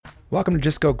Welcome to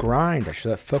Just Go Grind, a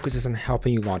show that focuses on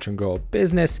helping you launch and grow a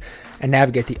business and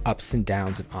navigate the ups and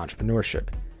downs of entrepreneurship.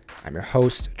 I'm your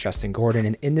host, Justin Gordon,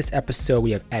 and in this episode,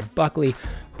 we have Ed Buckley,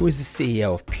 who is the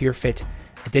CEO of PureFit,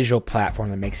 a digital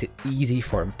platform that makes it easy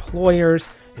for employers,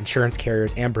 insurance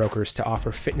carriers, and brokers to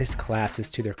offer fitness classes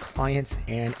to their clients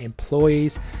and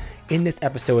employees. In this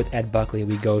episode with Ed Buckley,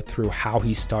 we go through how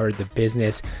he started the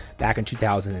business back in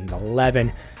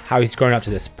 2011, how he's grown up to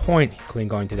this point, including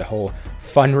going through the whole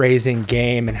fundraising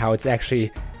game and how it's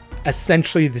actually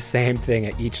essentially the same thing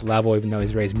at each level, even though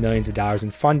he's raised millions of dollars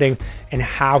in funding, and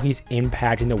how he's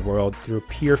impacting the world through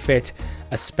PureFit,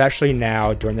 especially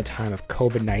now during the time of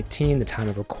COVID-19, the time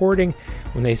of recording,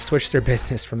 when they switched their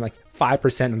business from like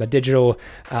 5% on the digital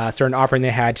certain offering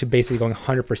they had to basically going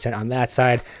 100% on that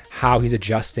side, how he's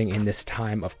adjusting in this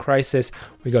time of crisis.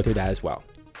 We go through that as well.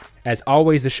 As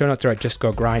always, the show notes are at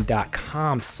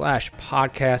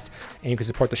justgogrind.com/podcast, and you can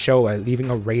support the show by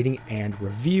leaving a rating and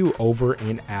review over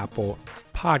in Apple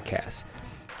Podcasts.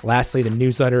 Lastly, the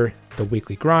newsletter, The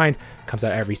Weekly Grind, comes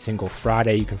out every single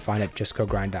Friday. You can find it at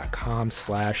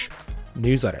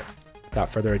justgogrind.com/newsletter. Without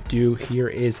further ado, here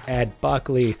is Ed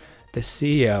Buckley, the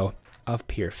CEO of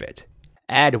PureFit.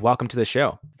 Ed, welcome to the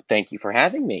show. Thank you for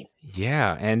having me.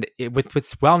 Yeah, and with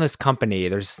wellness company,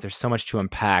 there's so much to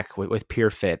unpack with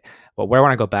PureFit. Well, where I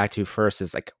want to go back to first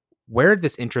is like, where did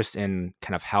this interest in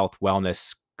kind of health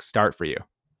wellness start for you?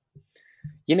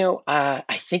 I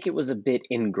think it was a bit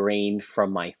ingrained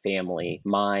from my family.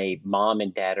 My mom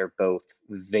and dad are both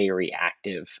very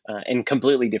active in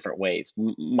completely different ways.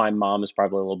 My mom is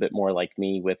probably a little bit more like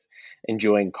me with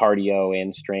enjoying cardio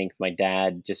and strength. My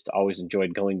dad just always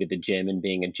enjoyed going to the gym and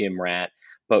being a gym rat.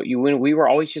 But when we were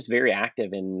always just very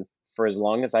active, and for as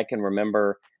long as I can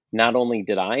remember, not only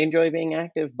did I enjoy being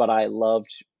active, but I loved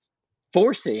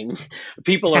forcing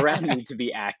people around me to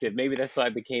be active. Maybe that's why I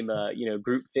became a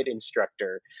group fit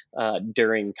instructor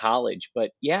during college.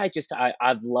 But yeah,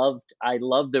 I love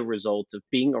the results of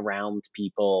being around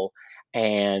people,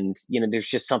 and there's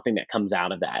just something that comes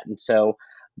out of that. And so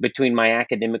between my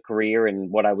academic career and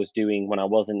what I was doing when I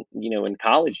wasn't in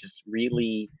college, just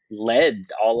really led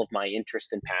all of my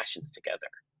interests and passions together.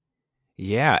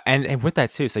 Yeah, and with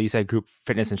that too, so you said group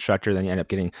fitness instructor, then you end up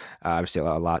getting obviously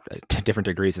a lot different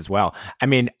degrees as well. I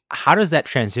mean, how does that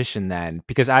transition then?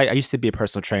 Because I used to be a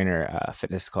personal trainer,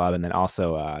 fitness club, and then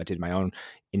also did my own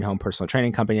in-home personal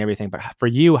training company and everything. But for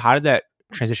you, how did that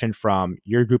transition from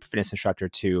your group fitness instructor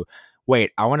to,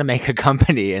 wait, I want to make a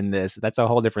company in this? That's a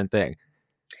whole different thing.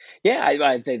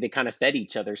 Yeah, they kind of fed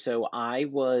each other. So I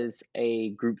was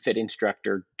a group fit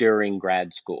instructor during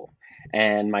grad school,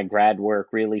 and my grad work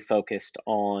really focused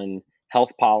on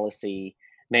health policy.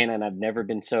 Man, and I've never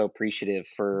been so appreciative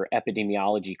for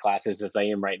epidemiology classes as I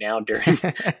am right now during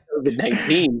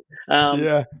COVID-19. Um,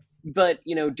 Yeah. but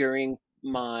during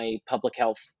my public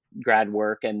health grad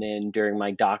work, and then during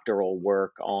my doctoral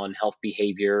work on health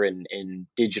behavior and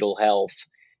digital health,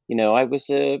 I was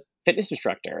a fitness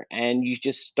instructor, and you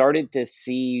just started to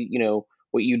see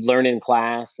what you'd learn in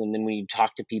class, and then when you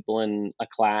talk to people in a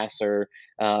class, or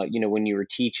when you were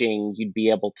teaching, you'd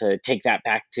be able to take that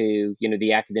back to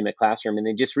the academic classroom, and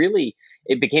then just really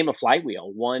it became a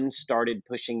flywheel. One started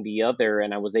pushing the other,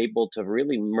 and I was able to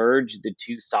really merge the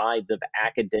two sides of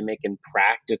academic and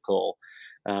practical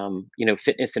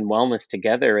fitness and wellness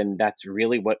together, and that's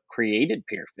really what created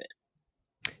PureFit.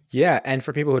 Yeah, and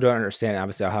for people who don't understand,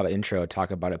 obviously I'll have an intro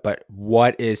talk about it, but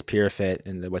what is PureFit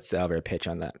and what's the elevator pitch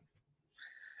on that?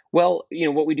 Well,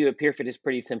 what we do at PeerFit is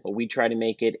pretty simple. We try to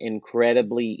make it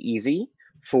incredibly easy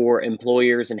for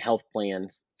employers and health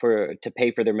plans to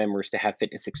pay for their members to have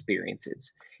fitness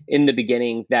experiences. In the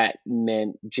beginning, that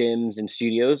meant gyms and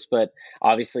studios, but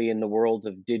obviously in the world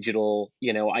of digital,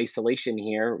 isolation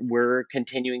here, we're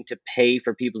continuing to pay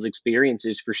for people's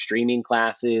experiences for streaming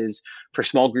classes, for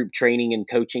small group training and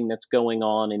coaching that's going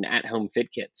on, and at-home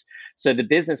fit kits. So the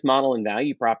business model and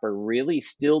value prop are really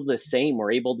still the same.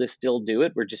 We're able to still do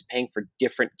it. We're just paying for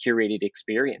different curated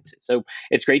experiences. So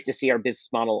it's great to see our business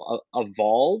model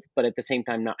evolve, but at the same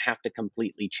time not have to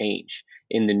completely change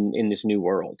in this new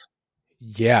world.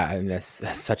 Yeah, and that's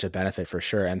such a benefit for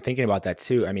sure. And thinking about that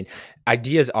too, I mean,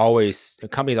 companies always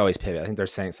pivot. I think they're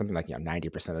saying something like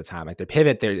 90% of the time, like they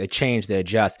pivot, they change, they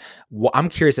adjust. I'm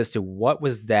curious as to what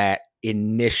was that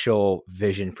initial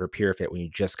vision for PureFit when you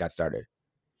just got started?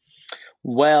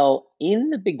 Well,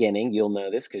 in the beginning, you'll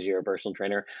know this because you're a personal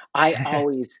trainer. I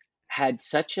always had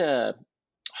such a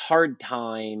hard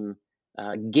time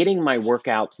getting my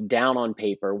workouts down on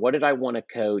paper. What did I want to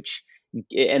coach?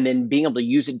 and then being able to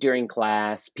use it during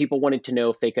class. People wanted to know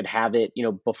if they could have it,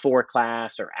 before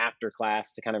class or after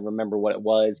class to kind of remember what it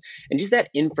was. And just that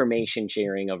information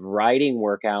sharing of writing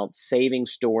workouts, saving,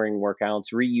 storing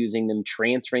workouts, reusing them,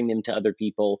 transferring them to other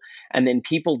people, and then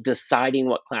people deciding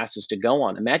what classes to go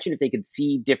on. Imagine if they could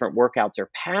see different workouts or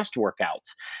past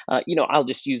workouts. I'll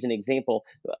just use an example.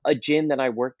 A gym that I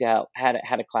worked out had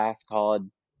a class called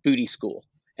Booty School,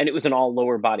 and it was an all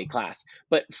lower body class.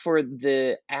 But for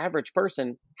the average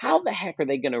person, how the heck are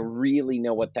they going to really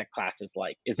know what that class is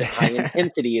like? Is it high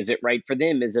intensity? Is it right for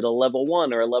them? Is it a level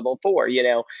 1 or a level 4?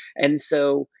 And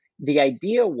so the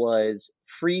idea was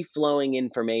free flowing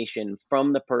information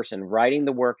from the person writing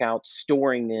the workouts,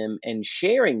 storing them, and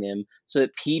sharing them so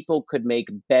that people could make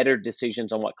better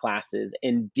decisions on what classes,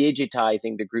 and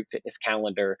digitizing the group fitness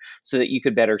calendar so that you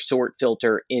could better sort,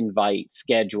 filter, invite,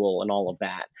 schedule, and all of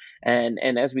that. And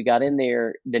as we got in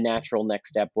there, the natural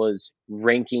next step was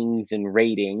rankings and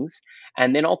ratings.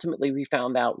 And then ultimately we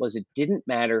found out was it didn't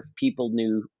matter if people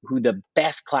knew who the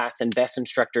best class and best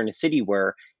instructor in a city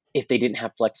were if they didn't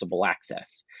have flexible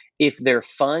access. If their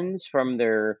funds from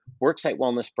their worksite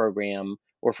wellness program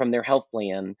or from their health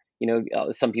plan,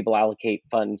 some people allocate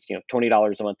funds,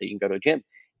 $20 a month that you can go to a gym.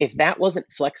 If that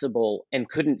wasn't flexible and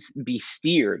couldn't be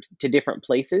steered to different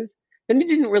places, then it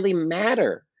didn't really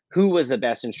matter who was the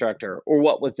best instructor or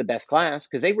what was the best class,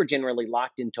 because they were generally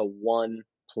locked into one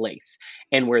place.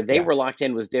 And where they Yeah. were locked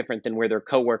in was different than where their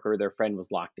coworker or their friend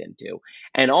was locked into.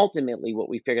 And ultimately, what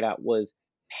we figured out was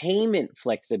payment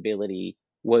flexibility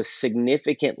was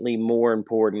significantly more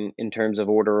important in terms of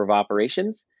order of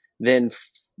operations than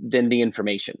the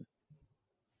information.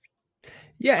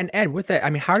 Yeah, and Ed, with that, I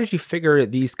mean, how did you figure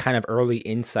these kind of early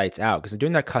insights out? Because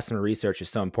doing that customer research is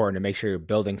so important to make sure you're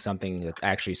building something that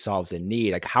actually solves a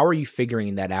need. Like, how are you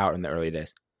figuring that out in the early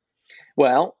days?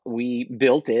 Well, we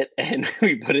built it and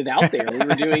we put it out there.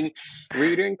 We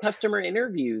were doing customer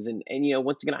interviews, and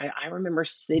once again, I remember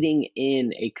sitting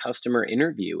in a customer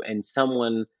interview, and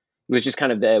someone was just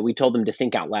kind of we told them to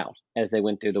think out loud as they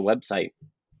went through the website.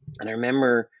 And I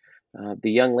remember the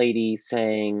young lady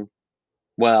saying,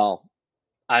 "Well,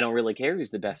 I don't really care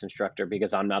who's the best instructor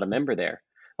because I'm not a member there.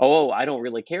 Oh, I don't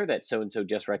really care that so and so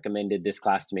just recommended this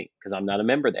class to me because I'm not a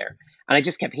member there." And I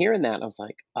just kept hearing that. And I was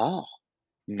like, oh,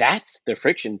 that's the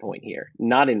friction point here,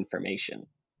 not information.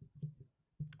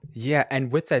 Yeah,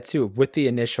 and with that too, with the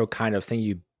initial kind of thing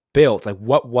you built, like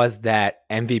what was that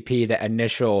MVP, that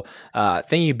initial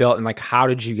thing you built, and like how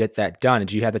did you get that done?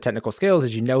 Did you have the technical skills?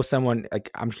 Did you know someone?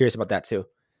 Like, I'm curious about that too.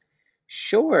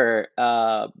 Sure.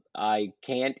 I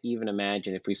can't even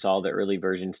imagine if we saw the early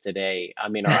versions today. I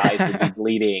mean, our eyes would be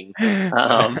bleeding.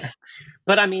 Um,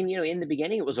 but I mean, in the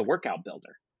beginning, it was a workout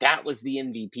builder. That was the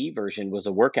MVP version, was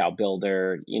a workout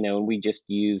builder, and we just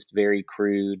used very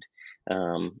crude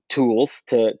tools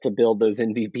to build those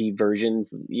MVP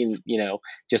versions,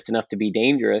 just enough to be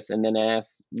dangerous. And then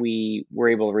as we were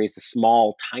able to raise a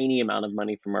small, tiny amount of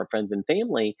money from our friends and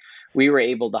family, we were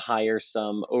able to hire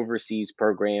some overseas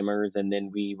programmers, and then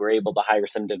we were able to hire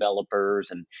some developers,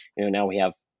 and now we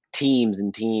have teams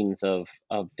and teams of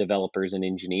developers and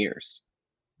engineers.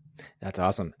 That's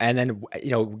awesome. And then,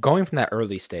 going from that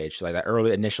early stage, like that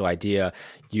early initial idea,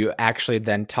 you actually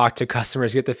then talk to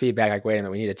customers, get the feedback, like, wait a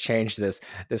minute, we need to change this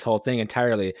whole thing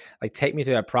entirely. Like, take me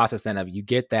through that process then of you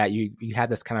get that, you had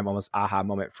this kind of almost aha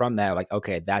moment from that, like,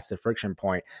 okay, that's the friction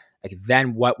point. Like,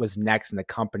 then what was next in the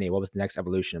company? What was the next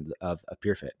evolution of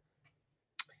PureFit?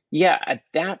 Yeah, at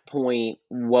that point,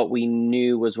 what we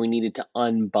knew was we needed to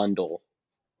unbundle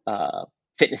uh,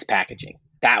 fitness packaging.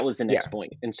 That was the Yeah. next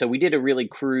point. And so we did a really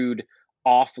crude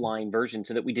offline version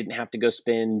so that we didn't have to go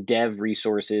spend dev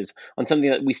resources on something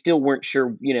that we still weren't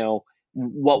sure,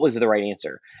 what was the right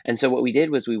answer. And so what we did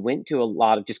was we went to a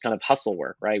lot of just kind of hustle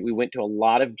work, right? We went to a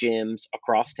lot of gyms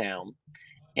across town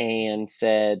and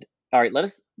said, all right, let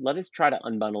us try to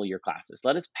unbundle your classes.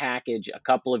 Let us package a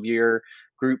couple of your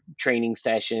group training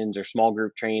sessions or small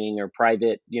group training or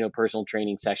private, personal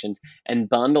training sessions, and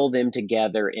bundle them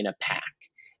together in a pack.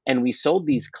 And we sold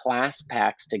these class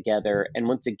packs together. And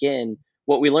once again,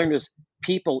 what we learned was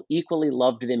people equally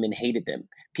loved them and hated them.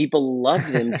 People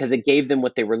loved them because it gave them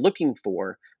what they were looking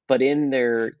for. But in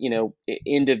their,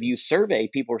 end of use survey,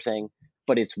 people were saying,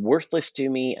 but it's worthless to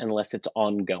me unless it's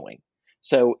ongoing.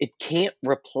 So it can't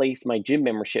replace my gym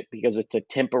membership because it's a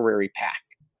temporary pack.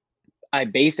 I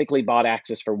basically bought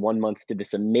access for 1 month to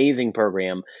this amazing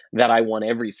program that I want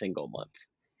every single month.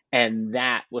 And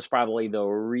that was probably the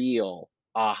real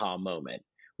aha moment,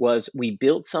 was we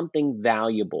built something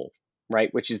valuable,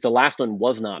 right? Which is the last one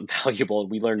was not valuable.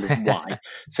 And we learned why.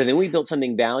 So then we built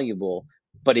something valuable,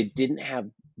 but it didn't have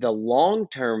the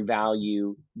long-term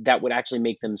value that would actually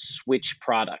make them switch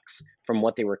products from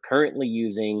what they were currently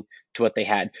using to what they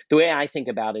had. The way I think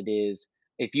about it is,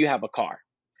 if you have a car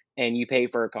and you pay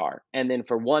for a car, and then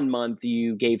for 1 month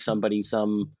you gave somebody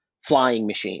some flying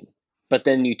machine, but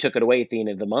then you took it away at the end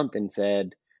of the month and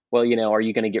said, well, are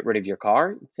you going to get rid of your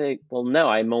car? You'd say, well, no,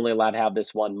 I'm only allowed to have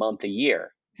this 1 month a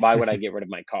year. Why would I get rid of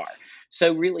my car?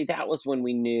 So really, that was when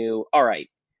we knew, all right,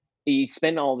 you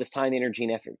spend all this time, energy,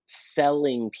 and effort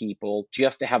selling people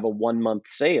just to have a 1 month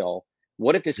sale.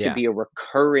 What if this could Yeah. be a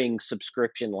recurring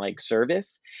subscription like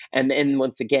service? And then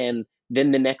once again,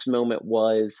 then the next moment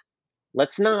was,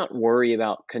 let's not worry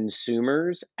about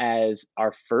consumers as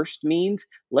our first means.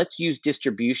 Let's use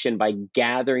distribution by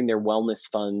gathering their wellness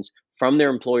funds from their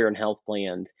employer and health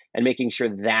plans and making sure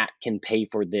that can pay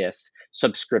for this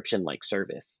subscription like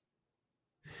service.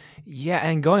 Yeah,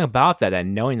 and going about that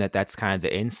and knowing that that's kind of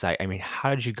the insight, I mean,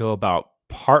 how did you go about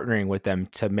partnering with them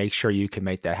to make sure you can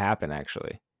make that happen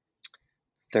actually?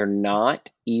 They're not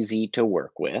easy to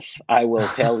work with, I will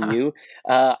tell you.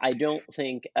 I don't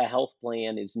think a health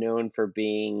plan is known for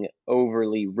being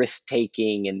overly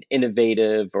risk-taking and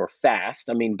innovative or fast.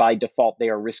 I mean, by default, they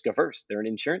are risk averse. They're an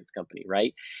insurance company,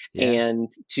 right? Yeah.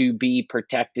 And to be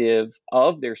protective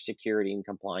of their security and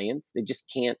compliance, they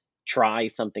just can't try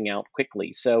something out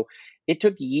quickly. So it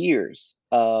took years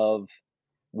of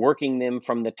working them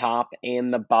from the top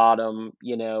and the bottom,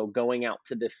 going out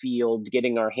to the field,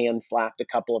 getting our hands slapped a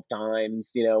couple of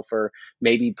times, for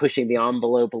maybe pushing the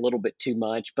envelope a little bit too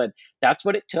much. But that's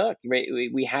what it took. Right?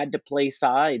 We had to play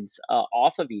sides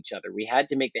off of each other. We had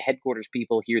to make the headquarters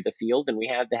people hear the field, and we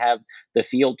had to have the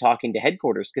field talking to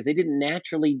headquarters because they didn't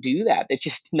naturally do that. That's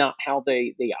just not how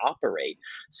they operate.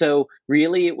 So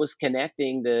really, it was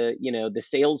connecting the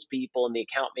salespeople and the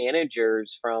account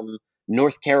managers from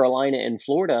North Carolina and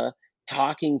Florida,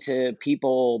 talking to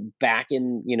people back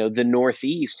in, the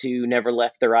Northeast who never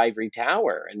left their ivory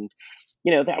tower. And,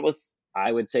 that was,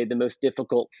 I would say, the most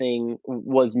difficult thing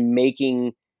was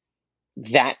making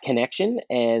that connection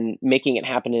and making it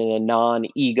happen in a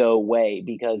non-ego way,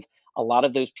 because a lot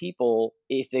of those people,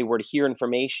 if they were to hear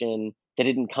information that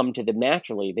didn't come to them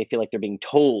naturally, they feel like they're being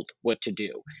told what to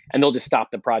do, and they'll just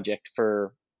stop the project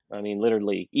for, I mean,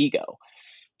 literally ego.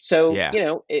 So,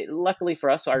 Yeah. luckily for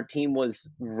us, our team was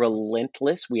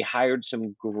relentless. We hired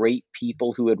some great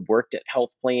people who had worked at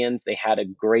health plans. They had a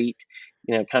great,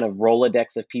 kind of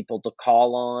Rolodex of people to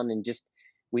call on, and just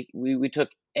we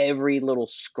took every little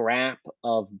scrap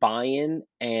of buy-in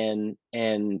and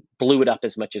blew it up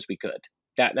as much as we could.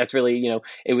 That's really,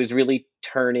 it was really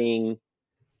turning,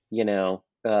 you know,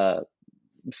 uh,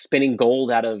 spinning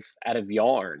gold out of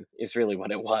yarn is really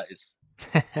what it was.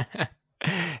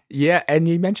 Yeah, and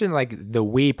you mentioned like the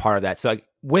we part of that. So like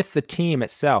with the team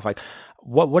itself, like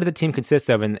what did the team consist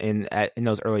of in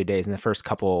those early days in the first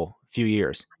couple few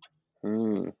years?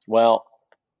 Well,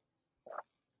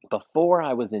 before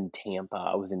I was in Tampa,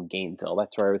 I was in Gainesville.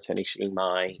 That's where I was finishing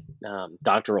my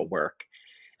doctoral work.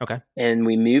 Okay. And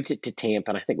we moved it to Tampa,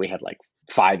 and I think we had like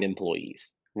 5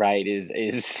 employees. Right?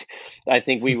 Is I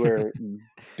think we were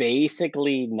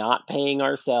basically not paying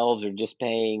ourselves or just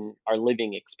paying our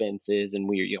living expenses, and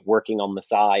we were, working on the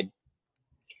side.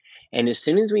 And as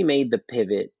soon as we made the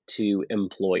pivot to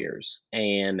employers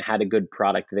and had a good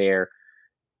product there,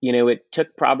 it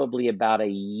took probably about a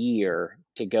year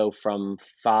to go from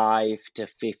 5 to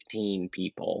 15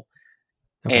 people.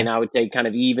 And Okay. I would say kind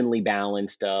of evenly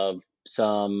balanced of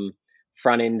some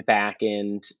front end, back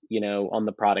end, on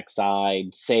the product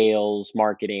side, sales,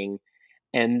 marketing.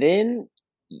 And then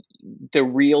the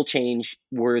real change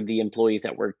were the employees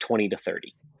that were 20 to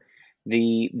 30.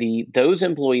 The those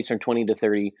employees from 20 to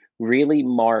 30 really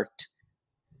marked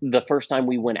the first time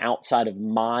we went outside of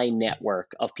my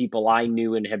network of people I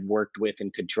knew and had worked with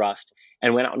and could trust,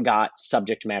 and went out and got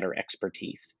subject matter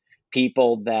expertise.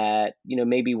 People that,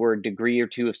 maybe were a degree or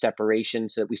two of separation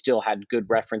so that we still had good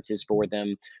references for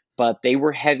them, but they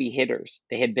were heavy hitters.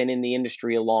 They had been in the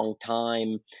industry a long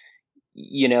time.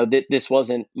 This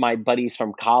wasn't my buddies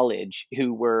from college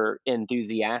who were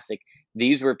enthusiastic.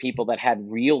 These were people that had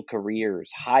real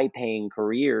careers, high paying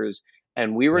careers,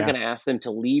 and we were Yeah. going to ask them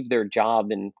to leave their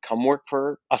job and come work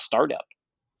for a startup.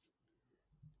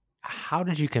 How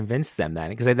did you convince them then?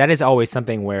 Because that is always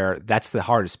something where that's the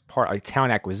hardest part, like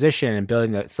talent acquisition and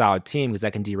building a solid team, because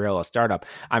that can derail a startup.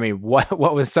 I mean, what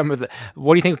was some of the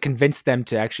what do you think convinced them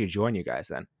to actually join you guys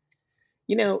then?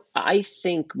 I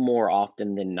think more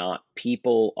often than not,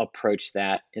 people approach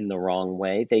that in the wrong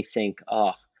way. They think,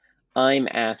 oh, I'm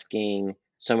asking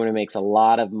someone who makes a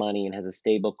lot of money and has a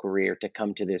stable career to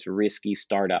come to this risky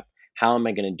startup. How am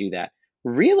I going to do that?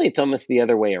 Really, it's almost the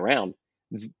other way around.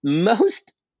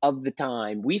 Most of the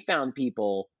time, we found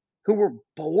people who were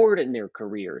bored in their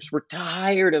careers, were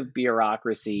tired of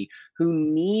bureaucracy, who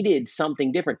needed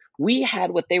something different. We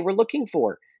had what they were looking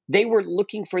for. They were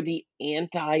looking for the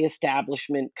anti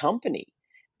establishment company.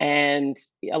 And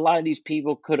a lot of these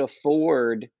people could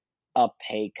afford a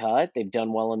pay cut. They've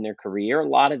done well in their career. A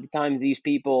lot of the times, these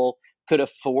people could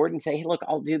afford and say, hey, look,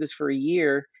 I'll do this for a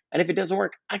year. And if it doesn't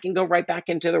work, I can go right back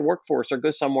into the workforce or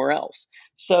go somewhere else.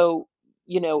 So,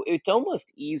 it's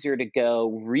almost easier to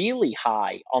go really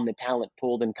high on the talent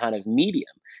pool than kind of medium.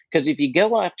 Because if you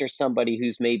go after somebody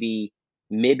who's maybe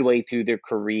midway through their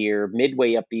career,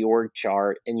 midway up the org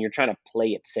chart, and you're trying to play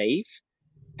it safe,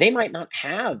 they might not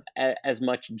have as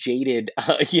much jaded,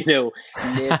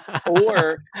 ness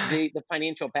or the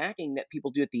financial backing that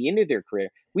people do at the end of their career.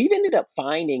 We've ended up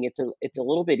finding it's a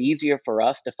little bit easier for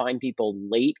us to find people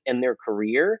late in their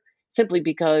career simply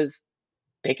because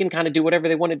they can kind of do whatever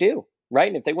they want to do, right?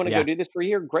 And if they want to go Yeah. do this for a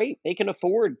year, great. They can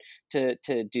afford to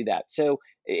do that. So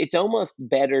it's almost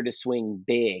better to swing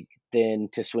big than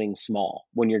to swing small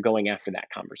when you're going after that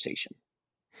conversation.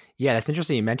 Yeah, that's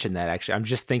interesting you mentioned that. Actually, I'm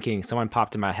just thinking someone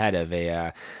popped in my head of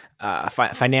a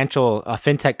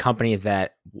fintech company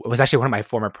that was actually one of my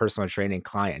former personal training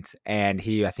clients, and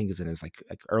he, I think, was in his like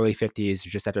early 50s or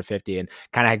just after 50, and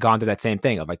kind of had gone through that same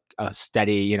thing of like a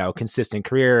steady, consistent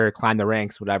career, climb the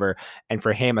ranks, whatever. And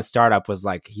for him, a startup was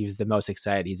like he was the most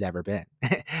excited he's ever been,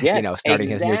 Yes, starting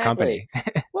his new exactly. company.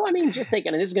 Well, I mean, just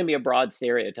thinking, and this is going to be a broad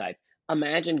stereotype.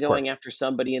 Imagine Of going course. after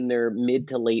somebody in their mid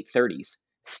to late 30s.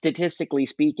 Statistically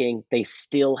speaking, they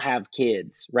still have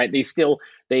kids, right?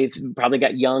 They've probably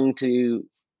got young to,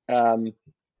 um,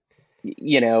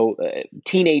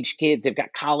 teenage kids. They've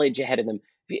got college ahead of them.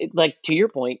 Like to your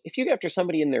point, if you go after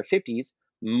somebody in their 50s,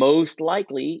 most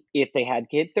likely, if they had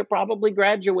kids, they're probably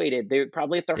graduated. They're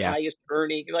probably at their Yeah. highest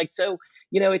earning. Like so,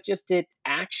 it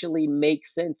actually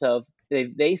makes sense of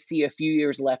if they see a few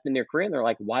years left in their career and they're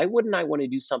like, why wouldn't I want to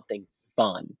do something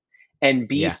fun and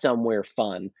be Yeah. somewhere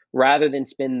fun rather than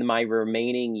spend my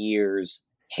remaining years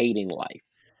hating life?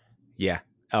 Yeah.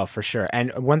 Oh, for sure.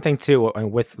 And one thing too,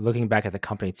 with looking back at the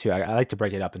company too, I like to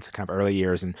break it up into kind of early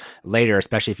years and later,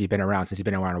 especially if you've been around since you've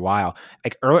been around a while.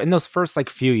 Like early in those first like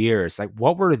few years, like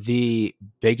what were the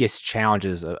biggest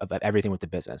challenges of everything with the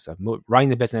business, of running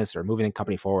the business or moving the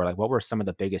company forward? Like what were some of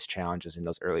the biggest challenges in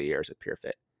those early years of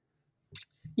PureFit?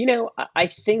 I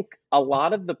think a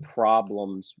lot of the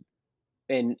problems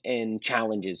and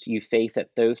challenges you face at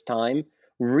those time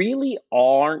really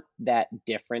aren't that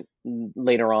different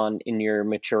later on in your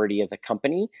maturity as a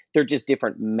company. They're just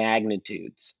different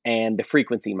magnitudes and the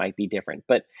frequency might be different.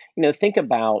 But, think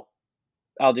about,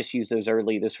 I'll just use those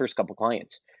first couple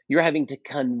clients. You're having to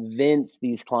convince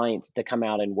these clients to come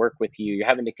out and work with you. You're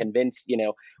having to convince,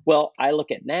 well, I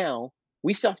look at now,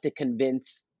 we still have to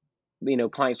convince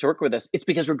clients to work with us. It's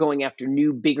because we're going after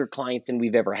new bigger clients than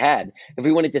we've ever had. If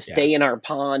we wanted to Yeah. stay in our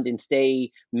pond and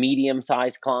stay medium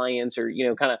sized clients or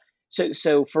kind of,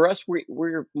 so for us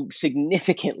we're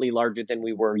significantly larger than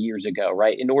we were years ago,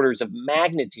 right, in orders of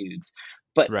magnitudes.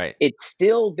 But Right. it's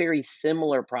still very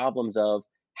similar problems of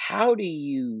how do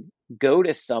you go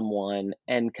to someone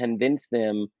and convince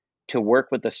them to work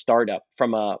with a startup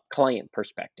from a client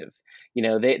perspective.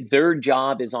 Their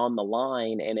job is on the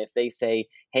line, and if they say,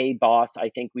 hey boss, I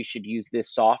think we should use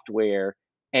this software,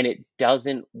 and it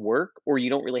doesn't work, or you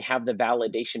don't really have the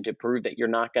validation to prove that you're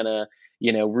not going to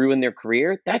ruin their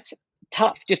career, that's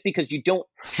tough. Just because you don't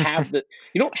have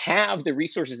the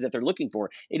resources that they're looking for.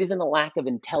 It isn't a lack of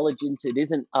intelligence, it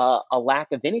isn't a lack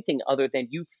of anything other than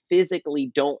you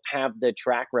physically don't have the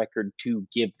track record to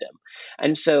give them.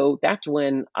 And so that's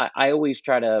when I always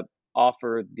try to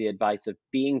offer the advice of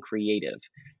being creative.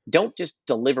 Don't just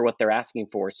deliver what they're asking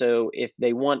for. So if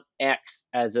they want X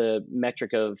as a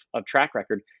metric of track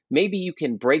record, maybe you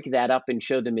can break that up and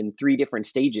show them in three different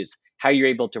stages how you're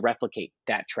able to replicate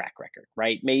that track record,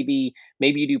 right? Maybe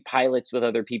you do pilots with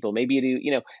other people. Maybe you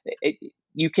do,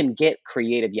 you can get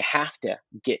creative. You have to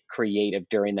get creative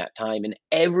during that time. And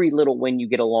every little win you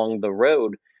get along the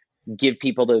road, give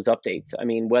people those updates. I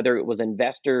mean, whether it was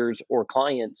investors or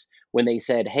clients, when they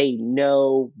said, hey,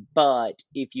 no, but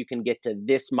if you can get to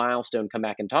this milestone, come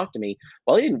back and talk to me.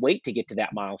 Well, I didn't wait to get to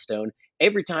that milestone.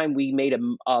 Every time we made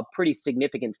a pretty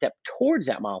significant step towards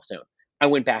that milestone, I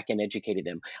went back and educated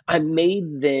them. I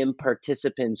made them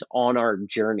participants on our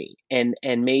journey and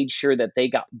made sure that they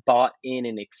got bought in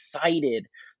and excited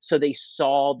so they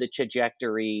saw the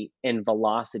trajectory and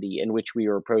velocity in which we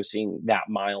were approaching that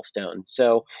milestone.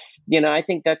 So, I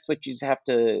think that's what you just have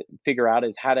to figure out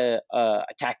is how to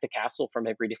attack the castle from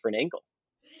every different angle.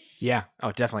 Yeah.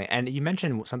 Oh, definitely. And you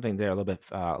mentioned something there a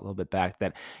little bit back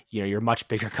that you're a much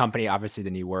bigger company, obviously,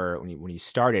 than you were when you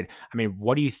started. I mean,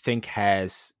 what do you think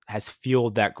has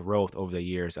fueled that growth over the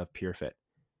years of PureFit?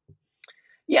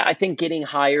 Yeah, I think getting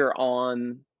higher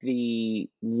on the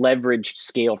leveraged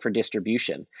scale for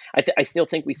distribution. I still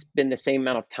think we spend the same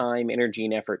amount of time, energy,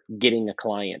 and effort getting a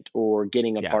client or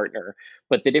getting a Yeah. partner,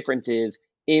 but the difference is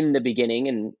in the beginning,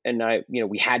 and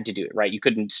we had to do it right. You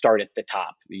couldn't start at the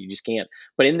top; you just can't.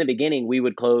 But in the beginning, we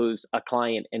would close a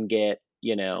client and get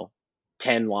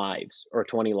 10 lives or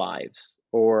 20 lives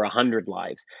or 100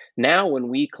 lives. Now, when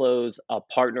we close a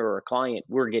partner or a client,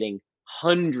 we're getting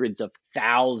hundreds of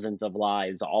thousands of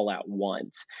lives all at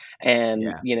once.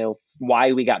 And, Yeah.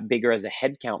 why we got bigger as a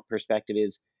headcount perspective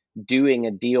is doing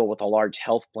a deal with a large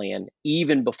health plan,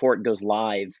 even before it goes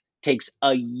live, takes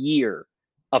a year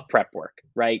of prep work,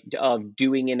 right? Of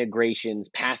doing integrations,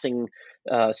 passing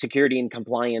security and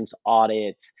compliance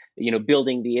audits,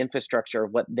 building the infrastructure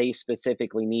of what they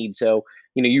specifically need. So,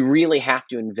 you really have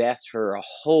to invest for a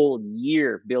whole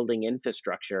year building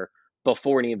infrastructure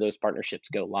before any of those partnerships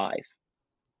go live.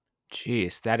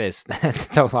 Jeez,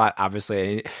 that's a lot.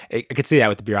 Obviously, I could see that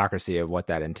with the bureaucracy of what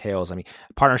that entails. I mean,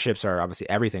 partnerships are obviously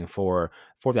everything for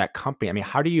that company. I mean,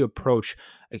 how do you approach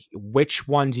like, which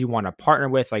ones you want to partner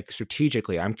with, like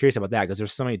strategically? I'm curious about that because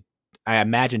there's so many. I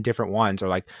imagine different ones, or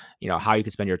like how you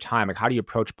could spend your time. Like, how do you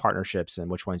approach partnerships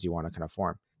and which ones you want to kind of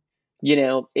form?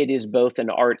 It is both an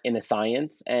art and a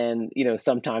science. And,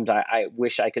 sometimes I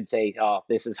wish I could say, oh,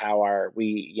 this is how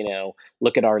we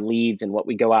look at our leads and what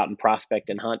we go out and prospect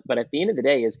and hunt. But at the end of the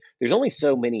day is there's only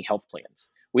so many health plans.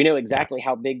 We know Yeah, exactly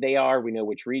how big they are. We know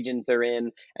which regions they're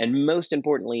in. And most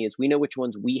importantly is we know which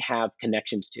ones we have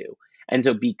connections to. And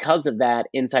so because of that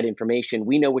inside information,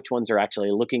 we know which ones are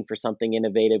actually looking for something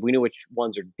innovative. We know which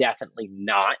ones are definitely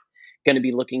not going to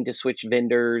be looking to switch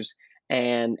vendors.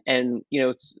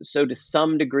 So to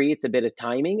some degree it's a bit of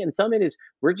timing, and some it is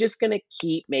we're just going to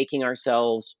keep making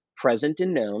ourselves present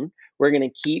and known. We're going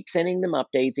to keep sending them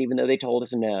updates even though they told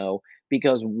us no,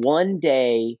 because one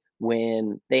day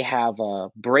when they have a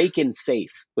break in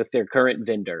faith with their current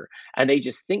vendor and they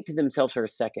just think to themselves for a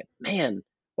second, man,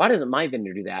 why doesn't my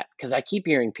vendor do that? Because I keep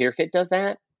hearing PeerFit does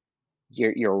that.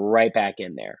 You're right back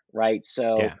in there, right?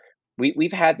 So yeah.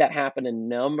 we've had that happen a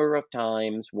number of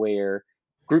times where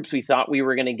groups we thought we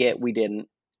were going to get, we didn't.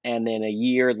 And then a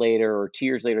year later or 2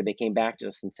 years later, they came back to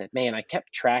us and said, man, I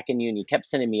kept tracking you and you kept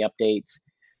sending me updates.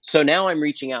 So now I'm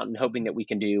reaching out and hoping that we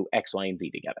can do X, Y, and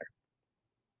Z together.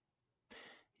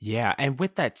 Yeah, and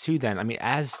with that too, then I mean,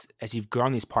 as you've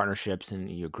grown these partnerships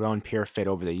and you've grown PeerFit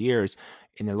over the years,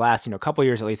 in the last couple of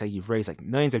years at least, like you've raised like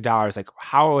millions of dollars. Like,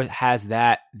 how has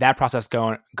that process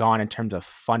gone in terms of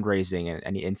fundraising and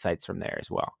any insights from there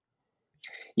as well?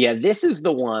 Yeah, this is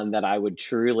the one that I would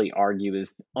truly argue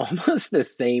is almost the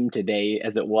same today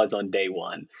as it was on day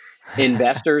one.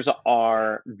 Investors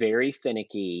are very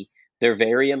finicky, they're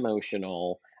very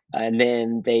emotional, and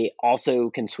then they also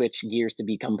can switch gears to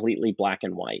be completely black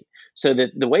and white. So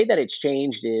the way that it's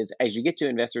changed is as you get to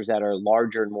investors that are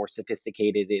larger and more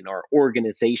sophisticated in our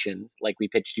organizations, like we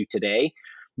pitched you today,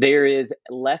 there is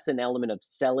less an element of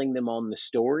selling them on the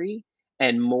story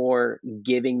and more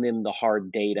giving them the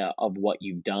hard data of what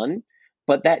you've done.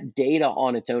 But that data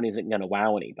on its own isn't going to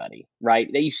wow anybody, right?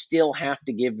 They still have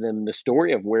to give them the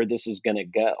story of where this is going to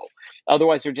go.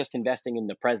 Otherwise, they're just investing in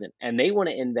the present and they want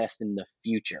to invest in the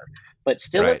future. But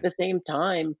still, at Right. the same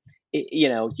time,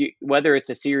 whether it's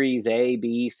a series A,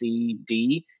 B, C,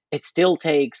 D, it still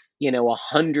takes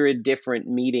 100 different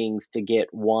meetings to get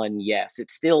one yes.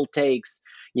 It still takes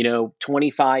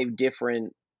 25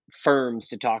 different firms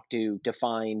to talk to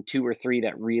find two or three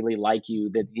that really like you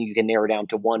that you can narrow down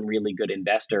to one really good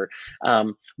investor.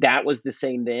 That was the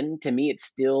same then. To me, it's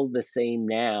still the same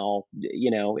now.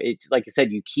 It's like I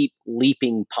said, you keep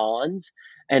leaping ponds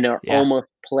and are Yeah. almost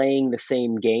playing the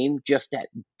same game just at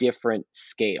different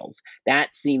scales.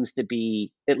 That seems to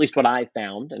be at least what I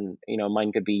found, and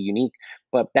mine could be unique,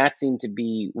 but that seemed to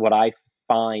be what I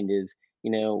find is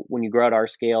when you grow at our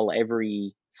scale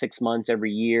every 6 months,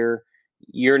 every year,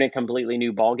 you're in a completely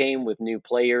new ball game with new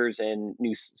players and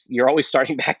you're always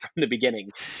starting back from the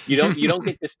beginning. You don't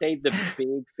get to stay the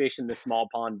big fish in the small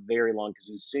pond very long,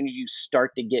 because as soon as you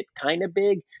start to get kind of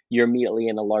big, you're immediately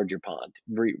in a larger pond,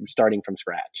 starting from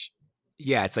scratch.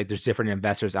 Yeah, it's like there's different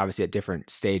investors obviously at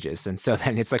different stages. And so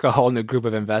then it's like a whole new group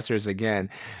of investors again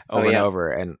Oh over and yeah.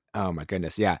 over. And oh my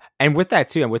goodness. Yeah. And with that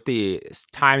too, and with the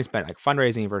time spent like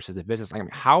fundraising versus the business, like I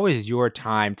mean, how is your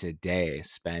time today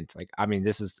spent? Like, I mean,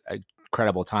 this is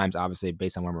incredible times, obviously,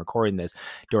 based on when we're recording this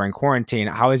during quarantine.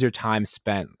 How is your time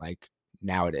spent like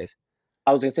nowadays?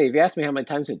 I was gonna say, if you ask me how many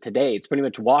times today, it's pretty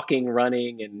much walking,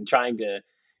 running, and trying to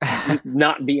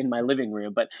not be in my living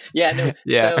room. But yeah, no.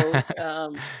 Yeah.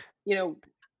 So, you know,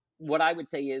 what I would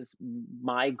say is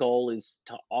my goal is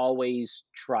to always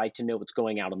try to know what's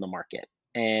going out on the market.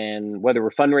 And whether we're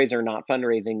fundraising or not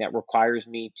fundraising, that requires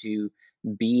me to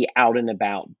be out and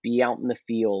about, be out in the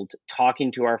field,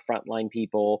 talking to our frontline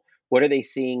people. What are they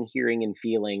seeing, hearing, and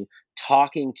feeling?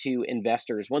 Talking to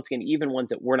investors. Once again, even ones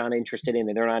that we're not interested in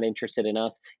and they're not interested in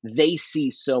us, they see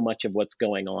so much of what's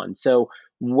going on. So,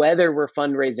 whether we're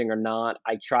fundraising or not,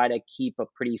 I try to keep a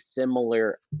pretty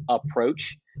similar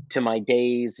approach to my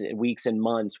days, weeks, and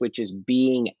months, which is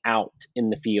being out in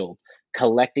the field,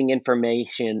 collecting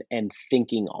information and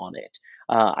thinking on it.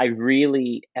 I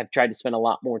really have tried to spend a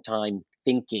lot more time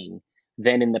thinking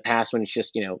than in the past when it's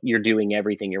just, you're doing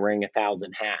everything, you're wearing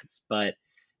 1,000 hats. But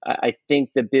I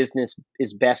think the business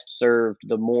is best served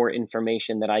the more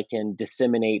information that I can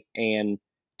disseminate and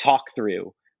talk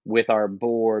through with our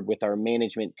board, with our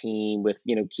management team, with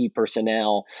key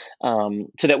personnel,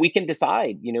 so that we can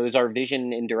decide. Is our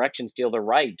vision and direction still the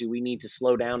right? Do we need to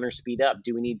slow down or speed up?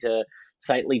 Do we need to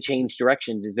slightly change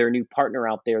directions? Is there a new partner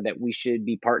out there that we should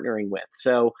be partnering with?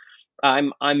 So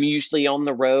I'm usually on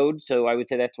the road, so I would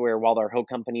say that's where, while our whole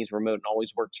company is remote and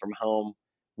always works from home,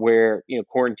 where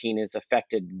quarantine has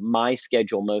affected my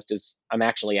schedule most is I'm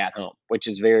actually at home, which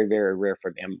is very, very rare for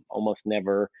me. I'm almost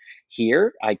never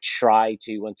here. I try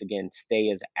to, once again, stay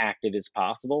as active as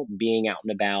possible, being out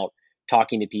and about,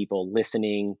 talking to people,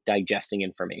 listening, digesting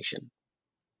information.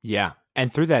 Yeah.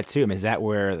 And through that too, I mean, is that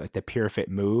where like the Pure Fit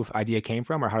Move idea came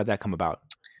from, or how did that come about?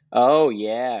 Oh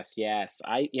yes, yes.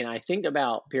 I think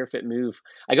about PeerFit Move.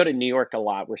 I go to New York a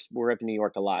lot. We're up in New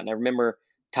York a lot, and I remember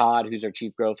Todd, who's our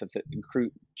chief growth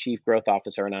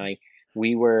officer, and I.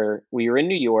 We were in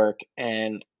New York,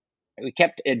 and we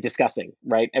kept discussing,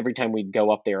 right, every time we'd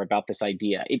go up there about this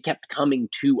idea. It kept coming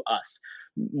to us.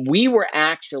 We were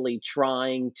actually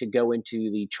trying to go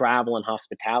into the travel and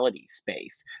hospitality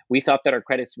space. We thought that our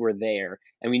credits were there,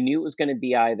 and we knew it was going to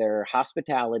be either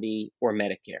hospitality or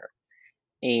Medicare.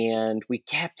 And we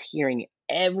kept hearing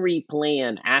every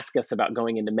plan ask us about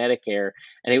going into Medicare.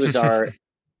 And it was our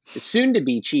soon to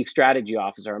be chief strategy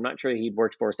officer. I'm not sure he'd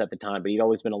worked for us at the time, but he'd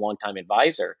always been a longtime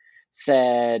advisor.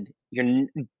 Said,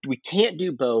 we can't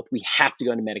do both. We have to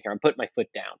go into Medicare. I'm putting my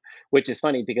foot down, which is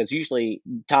funny because usually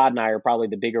Todd and I are probably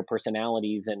the bigger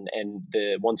personalities and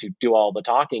the ones who do all the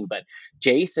talking. But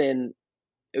Jason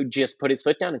just put his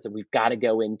foot down and said, we've got to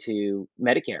go into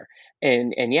Medicare.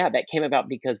 And yeah, that came about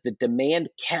because the demand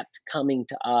kept coming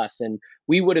to us, and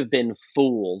we would have been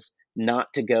fools not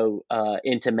to go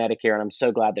into Medicare. And I'm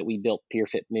so glad that we built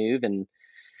PeerFit Move, and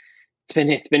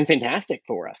it's been fantastic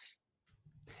for us.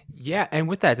 Yeah, and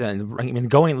with that, then I mean,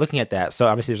 looking at that, so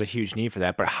obviously there's a huge need for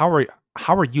that. But how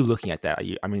are you looking at that?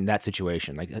 I mean, that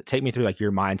situation. Like, take me through like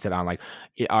your mindset on like,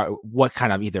 what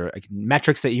kind of either like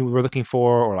metrics that you were looking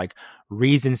for, or like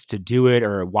reasons to do it,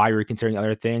 or why you were considering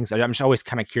other things. I'm just always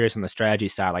kind of curious on the strategy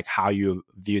side, like how you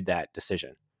viewed that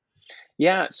decision.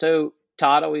 Yeah. So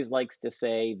Todd always likes to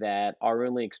say that our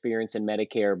only experience in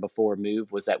Medicare before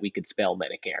Move was that we could spell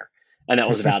Medicare, and that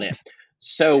was about it.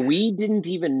 So we didn't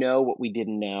even know what we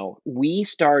didn't know. We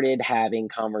started having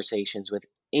conversations with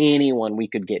anyone we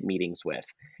could get meetings with: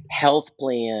 health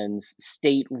plans,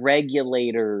 state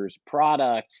regulators,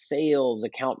 product sales,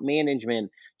 account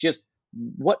management. Just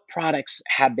what products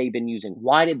had they been using?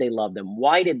 Why did they love them?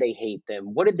 Why did they hate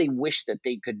them? What did they wish that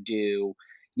they could do?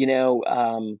 You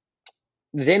know,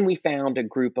 then we found a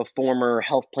group of former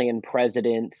health plan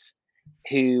presidents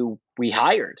who we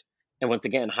hired. And once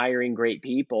again, hiring great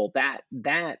people,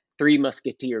 that three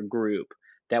musketeer group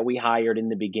that we hired in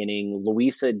the beginning,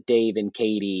 Louisa, Dave, and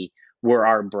Katie, were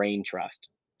our brain trust.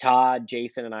 Todd,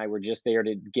 Jason, and I were just there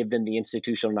to give them the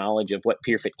institutional knowledge of what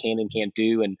PeerFit can and can't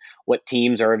do, and what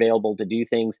teams are available to do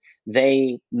things.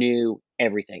 They knew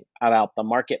everything about the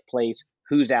marketplace,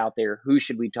 who's out there, who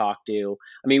should we talk to.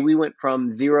 I mean, we went from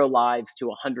 0 lives to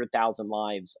 100,000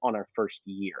 lives on our first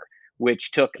year, which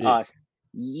took Jeez. us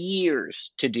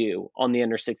years to do on the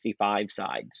under 65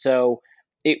 side. So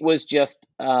it was just,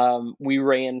 we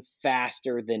ran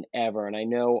faster than ever. And I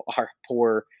know our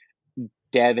poor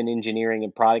dev and engineering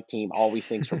and product team always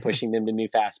thinks we're pushing them to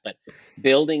move fast, but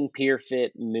building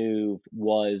PeerFit Move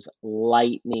was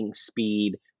lightning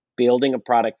speed, building a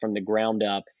product from the ground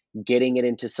up, getting it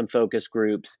into some focus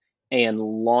groups, and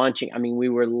launching. I mean, we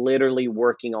were literally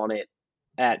working on it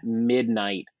at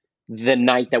midnight the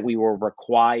night that we were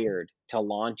required to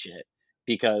launch it,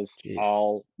 because Jeez.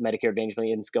 all Medicare Advantage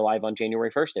plans go live on January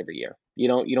 1st every year. You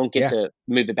don't get Yeah. to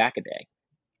move it back a day.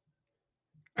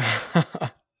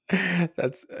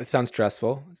 That sounds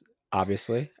stressful.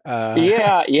 obviously. Yeah, But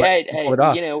yeah. you pulled it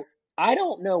off. I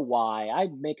don't know why. I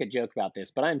make a joke about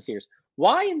this, but I'm serious.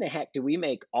 Why in the heck do we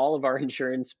make all of our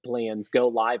insurance plans go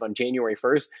live on January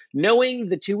 1st, knowing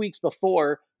the 2 weeks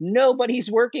before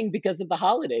nobody's working because of the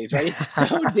holidays, right? It's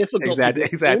so difficult to Exactly.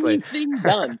 get Exactly. anything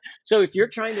done. So if you're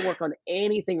trying to work on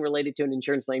anything related to an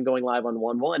insurance plan going live on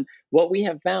 1/1, what we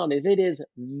have found is it is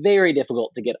very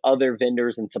difficult to get other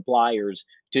vendors and suppliers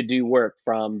to do work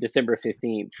from December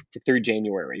 15th to through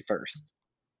January 1st.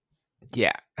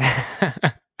 Yeah.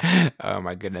 Oh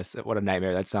my goodness, what a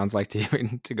nightmare that sounds like to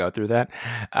even to go through that.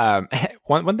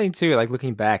 One thing too, like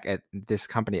looking back at this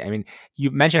company, I mean, you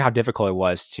mentioned how difficult it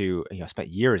was to spend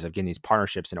years of getting these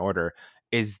partnerships in order.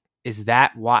 Is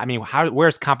that why? I mean,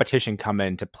 where's competition come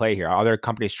into play here? Are other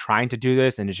companies trying to do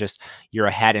this, and it's just you're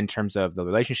ahead in terms of the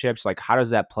relationships? Like, how does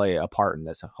that play a part in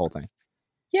this whole thing?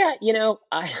 Yeah,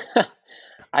 I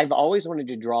I've always wanted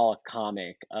to draw a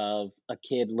comic of a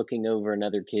kid looking over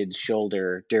another kid's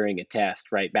shoulder during a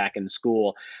test right back in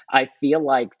school. I feel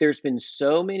like there's been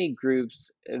so many groups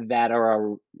that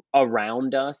are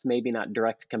around us, maybe not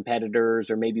direct competitors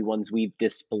or maybe ones we've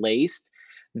displaced,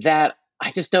 that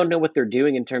I just don't know what they're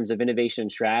doing in terms of innovation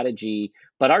strategy.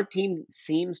 But our team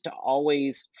seems to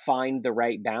always find the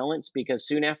right balance because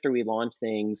soon after we launch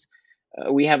things,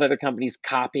 we have other companies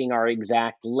copying our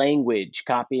exact language,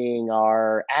 copying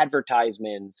our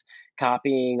advertisements,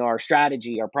 copying our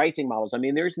strategy, our pricing models. I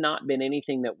mean, there's not been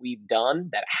anything that we've done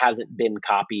that hasn't been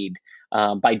copied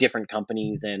by different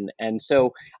companies, and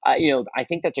so I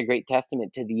think that's a great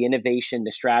testament to the innovation,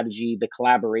 the strategy, the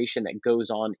collaboration that goes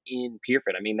on in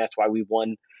Peerfit. I mean, that's why we've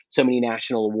won so many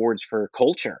national awards for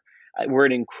culture. We're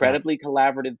an Yeah. incredibly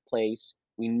collaborative place.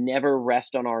 We never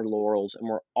rest on our laurels, and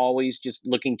we're always just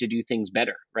looking to do things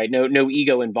better, right? No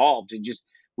ego involved.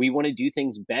 We want to do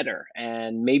things better.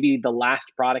 And maybe the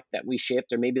last product that we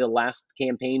shipped or maybe the last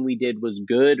campaign we did was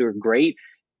good or great.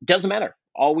 Doesn't matter.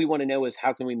 All we want to know is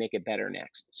how can we make it better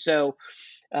next. So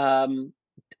um,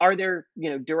 are there,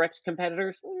 direct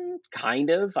competitors? Kind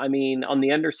of. I mean, on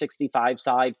the under 65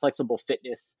 side, flexible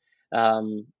fitness,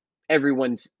 um,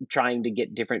 everyone's trying to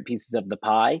get different pieces of the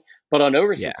pie. But on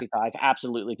over Yeah. 65,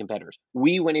 absolutely competitors.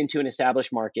 We went into an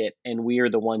established market and we are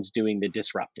the ones doing the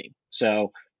disrupting.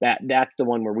 So that's the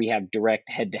one where we have direct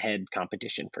head-to-head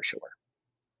competition for sure.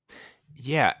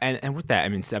 Yeah, and with that, I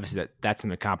mean, it's obviously that's in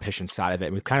the competition side of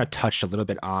it. We've kind of touched a little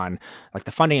bit on like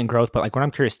the funding and growth, but like what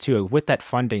I'm curious too with that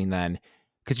funding, then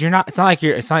because it's not like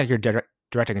you're direct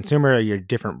to consumer, or you're a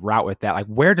different route with that. Like,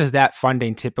 where does that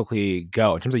funding typically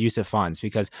go in terms of use of funds?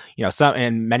 Because some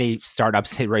and many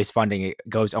startups they raise funding, it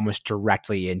goes almost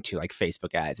directly into like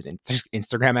Facebook ads and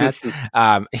Instagram ads.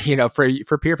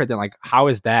 For PeerFit, then like how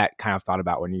is that kind of thought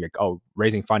about when you're like, oh,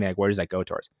 raising funding? Like, where does that go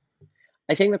towards?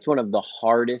 I think that's one of the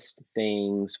hardest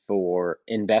things for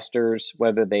investors,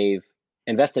 whether they've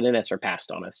invested in us or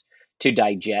passed on us, to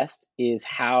digest is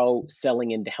how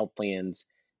selling into health plans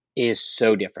is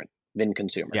so different than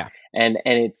consumer. Yeah. And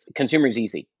it's consumer is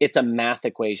easy. It's a math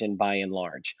equation by and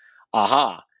large.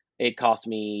 Aha, it cost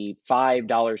me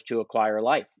 $5 to acquire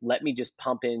life. Let me just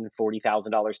pump in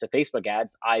 $40,000 to Facebook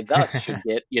ads. I thus should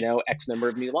get, X number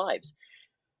of new lives.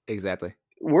 Exactly.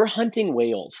 We're hunting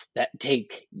whales that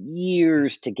take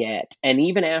years to get. And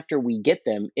even after we get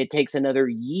them, it takes another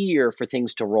year for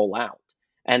things to roll out.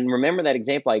 And remember that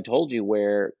example I told you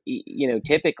where,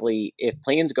 typically if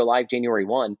plans go live January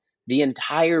 1, the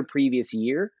entire previous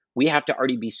year, we have to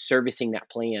already be servicing that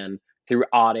plan through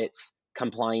audits,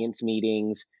 compliance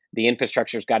meetings. The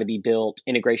infrastructure's got to be built,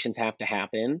 integrations have to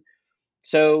happen.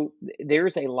 So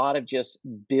there's a lot of just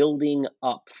building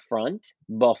up front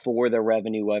before the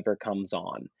revenue ever comes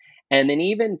on. And then,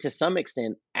 even to some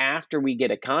extent, after we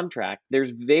get a contract, there's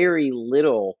very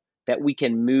little that we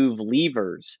can move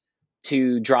levers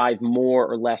to drive more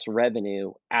or less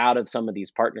revenue out of some of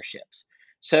these partnerships.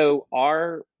 So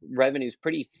our revenue is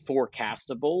pretty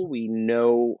forecastable. We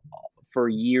know for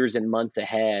years and months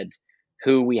ahead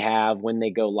who we have when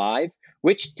they go live,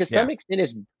 which to Yeah. some extent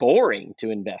is boring to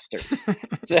investors.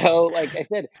 So, like I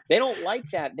said, they don't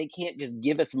like that. They can't just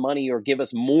give us money or give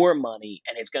us more money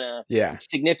and it's going to Yeah.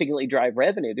 significantly drive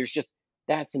revenue.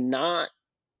 That's not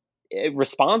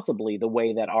responsibly the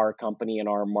way that our company and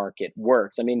our market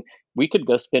works. I mean, we could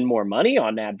go spend more money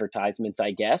on advertisements,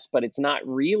 I guess, but it's not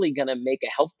really going to make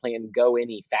a health plan go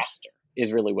any faster,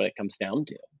 is really what it comes down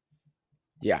to.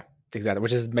 Yeah, exactly.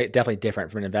 Which is definitely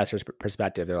different from an investor's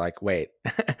perspective. They're like, wait,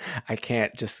 I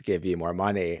can't just give you more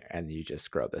money and you just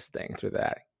grow this thing through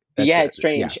that. That's Yeah, it. it's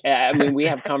Yeah. strange. I mean, we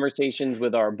have conversations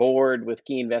with our board, with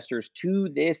key investors to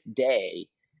this day.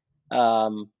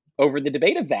 over the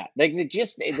debate of that. They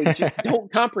just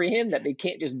don't comprehend that they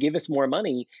can't just give us more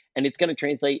money and it's going to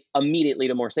translate immediately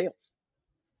to more sales.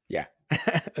 Yeah,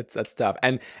 that's tough.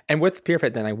 And with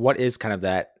PeerFit, then, like, what is kind of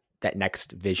that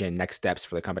next vision, next steps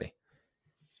for the company?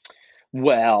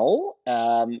 Well,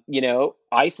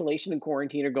 isolation and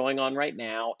quarantine are going on right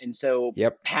now. And so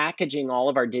Yep. packaging all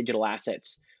of our digital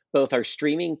assets, both our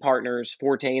streaming partners,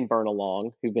 Forte and Burn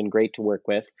Along, who've been great to work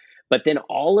with, but then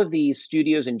all of these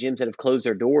studios and gyms that have closed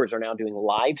their doors are now doing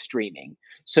live streaming.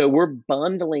 So we're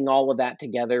bundling all of that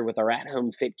together with our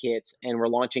at-home fit kits, and we're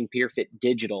launching PeerFit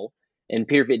Digital and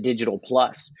PeerFit Digital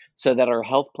Plus so that our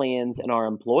health plans and our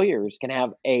employers can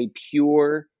have a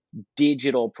pure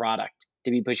digital product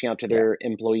to be pushing out to Yeah. their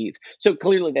employees. So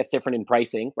clearly that's different in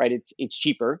pricing, right? It's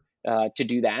cheaper to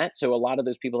do that. So a lot of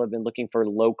those people have been looking for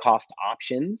low cost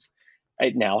options.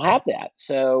 I now have that.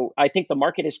 So I think the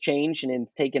market has changed and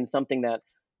it's taken something that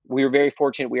we were very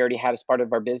fortunate we already had as part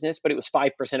of our business, but it was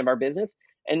 5% of our business.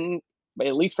 And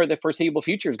at least for the foreseeable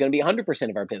future is going to be 100%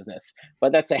 of our business.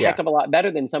 But that's a Yeah. heck of a lot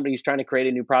better than somebody who's trying to create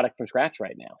a new product from scratch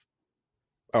right now.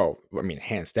 Oh, I mean,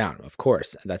 hands down, of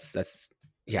course. That's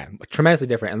yeah, tremendously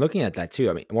different. And looking at that too,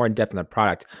 I mean, more in depth in the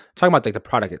product, talking about like the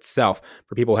product itself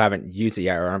for people who haven't used it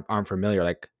yet or aren't familiar.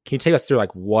 Like, can you take us through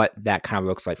like what that kind of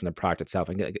looks like from the product itself?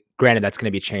 And granted, that's going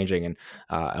to be changing and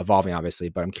evolving, obviously,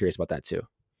 but I'm curious about that too.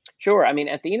 Sure. I mean,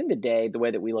 at the end of the day, the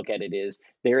way that we look at it is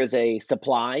there is a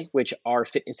supply, which are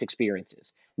fitness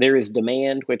experiences. There is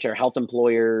demand, which are health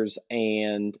employers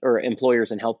and or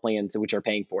employers and health plans, which are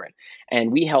paying for it.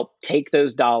 And we help take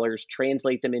those dollars,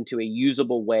 translate them into a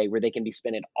usable way where they can be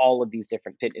spent in all of these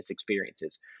different fitness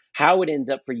experiences. How it ends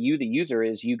up for you, the user,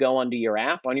 is you go onto your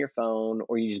app on your phone,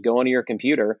 or you just go onto your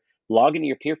computer, log into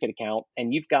your PeerFit account,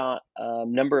 and you've got a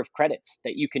number of credits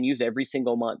that you can use every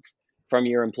single month from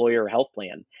your employer or health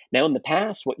plan. Now, in the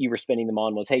past, what you were spending them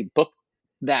on was, hey, book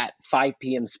that 5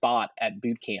 p.m. spot at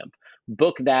boot camp,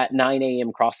 book that 9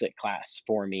 a.m. CrossFit class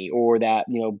for me, or that,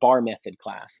 bar method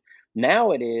class.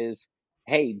 Now it is,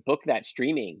 hey, book that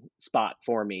streaming spot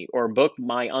for me, or book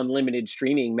my unlimited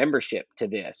streaming membership to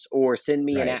this, or send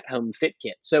me an Right. at-home fit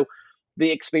kit. So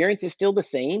the experience is still the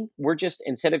same. We're just,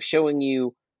 instead of showing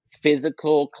you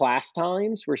physical class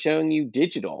times, we're showing you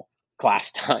digital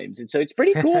class times. And so it's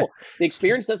pretty cool. The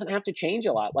experience doesn't have to change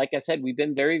a lot. Like I said, we've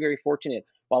been very, very fortunate.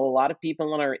 While a lot of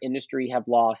people in our industry have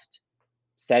lost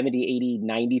 70, 80,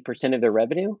 90% of their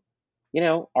revenue,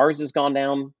 ours has gone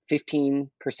down 15%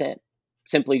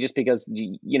 simply just because,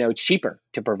 it's cheaper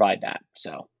to provide that.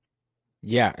 So,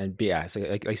 Yeah, and so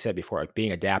like I said before, like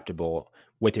being adaptable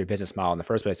with your business model in the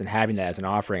first place and having that as an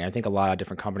offering. I think a lot of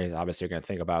different companies obviously are going to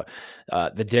think about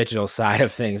the digital side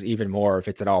of things even more if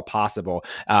it's at all possible,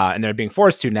 and they're being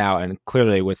forced to now. And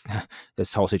clearly, with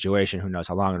this whole situation, who knows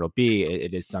how long it'll be?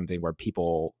 It is something where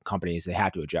companies, they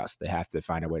have to adjust. They have to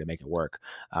find a way to make it work,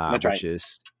 that's right. which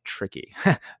is tricky,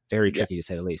 very Yeah. tricky to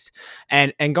say the least.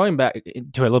 And going back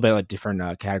to a little bit of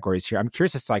different categories here, I'm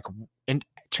curious as to, like, in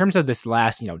terms of this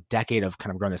last decade of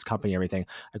kind of growing this company and everything,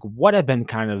 like, what have been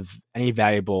kind of any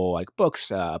valuable, like, books,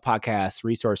 podcasts,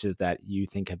 resources that you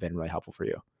think have been really helpful for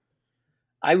you?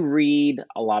 I read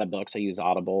a lot of books. I use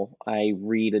Audible. I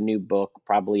read a new book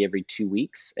probably every 2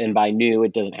 weeks. And by new,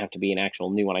 it doesn't have to be an actual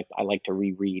new one. I like to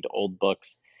reread old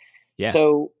books. Yeah.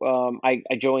 So I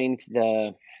joined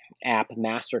the app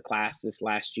Masterclass this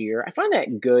last year. I find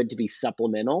that good to be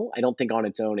supplemental. I don't think on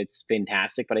its own it's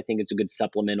fantastic, but I think it's a good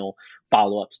supplemental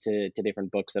follow ups to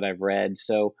different books that I've read.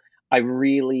 So I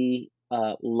really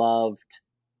loved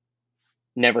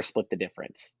Never Split the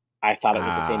Difference. I thought it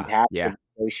was a Yeah. fantastic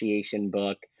negotiation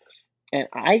book. And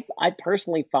I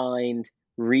personally find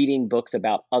reading books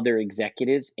about other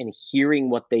executives and hearing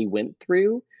what they went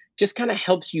through just kind of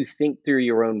helps you think through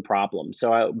your own problems.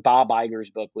 So Bob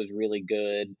Iger's book was really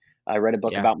good. I read a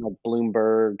book Yeah. about Mike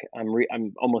Bloomberg.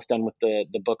 I'm almost done with the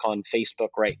book on Facebook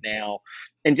right now.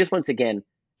 And just once again,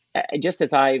 just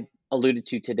as I've alluded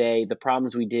to today, the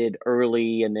problems we did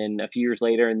early and then a few years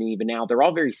later and then even now, they're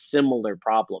all very similar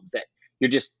problems that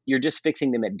you're just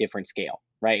fixing them at different scale,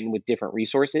 right? And with different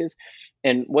resources.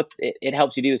 And what it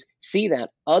helps you do is see that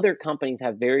other companies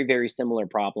have very, very similar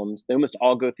problems. They almost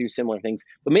all go through similar things,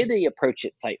 but maybe they approach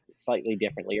it slightly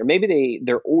differently, or maybe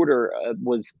their order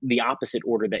was the opposite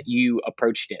order that you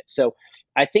approached it. So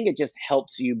I think it just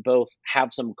helps you both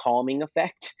have some calming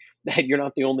effect that you're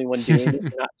not the only one doing it,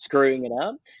 you're not screwing it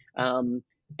up. Um,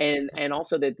 and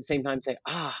also that at the same time say,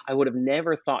 I would have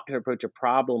never thought to approach a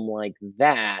problem like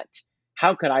that.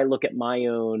 How could I look at my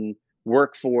own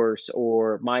workforce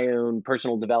or my own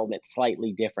personal development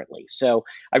slightly differently? So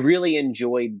I really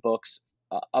enjoyed books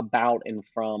about and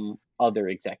from other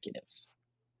executives.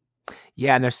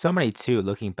 Yeah, and there's so many too.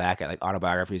 Looking back at like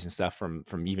autobiographies and stuff from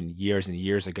even years and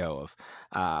years ago of,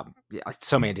 yeah, like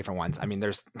so many different ones. I mean,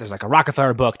 there's like a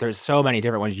Rockefeller book. There's so many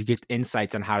different ones. You get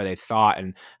insights on how they thought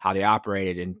and how they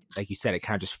operated, and like you said, it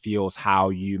kind of just fuels how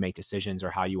you make decisions or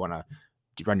how you want to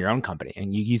run your own company,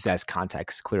 and you use that as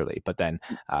context clearly. But then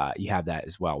you have that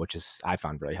as well, which is I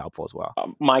found really helpful as well.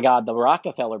 My God, the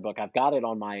Rockefeller book, I've got it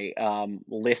on my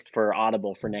list for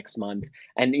Audible for next month.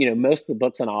 And, most of the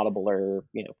books on Audible are,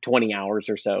 20 hours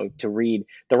or so to read.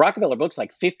 The Rockefeller book's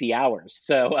like 50 hours.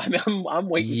 So I'm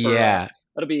waiting for, Yeah,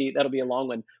 that'll be a long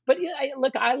one. But yeah,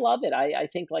 look, I love it. I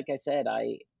think, like I said,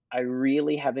 I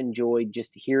really have enjoyed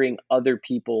just hearing other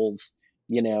people's,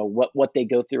 what they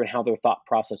go through and how their thought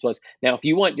process was. Now, if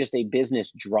you want just a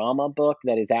business drama book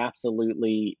that is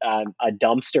absolutely a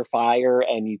dumpster fire,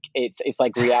 and it's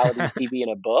like reality TV in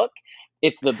a book,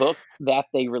 it's the book that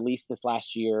they released this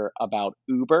last year about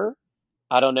Uber.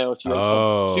 I don't know if it's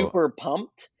called oh, Super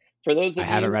Pumped. For those I of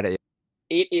haven't you, read it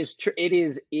yet.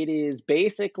 it is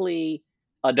basically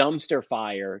a dumpster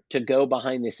fire to go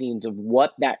behind the scenes of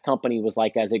what that company was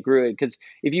like as it grew. Because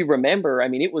if you remember, I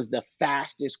mean, it was the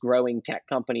fastest growing tech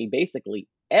company basically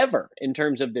ever in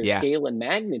terms of their Yeah, scale and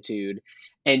magnitude.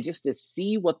 And just to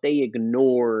see what they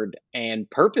ignored and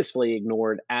purposefully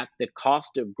ignored at the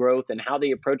cost of growth and how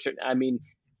they approach it. I mean,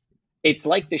 it's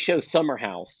like the show Summer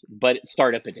House, but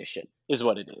startup edition is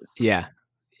what it is. yeah.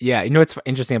 Yeah, you know what's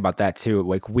interesting about that too?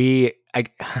 Like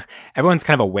everyone's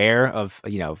kind of aware of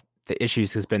the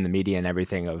issues has been the media and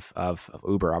everything of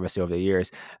Uber, obviously over the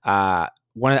years. I'm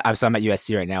at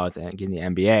USC right now with getting the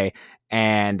MBA,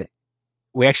 and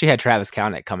we actually had Travis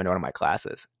Kalanick come into one of my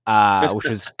classes, which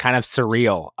was kind of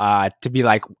surreal. To be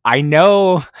like, I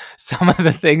know some of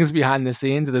the things behind the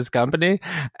scenes of this company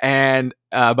and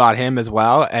about him as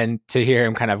well, and to hear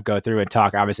him kind of go through and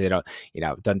talk. Obviously, they don't,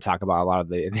 doesn't talk about a lot of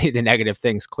the negative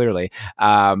things clearly,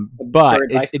 For but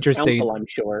it's advice of interesting. counsel, I'm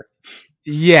sure.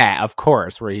 Yeah, of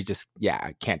course, where he just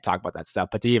can't talk about that stuff,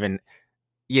 but to even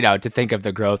to think of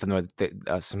the growth and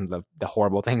some of the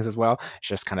horrible things as well. It's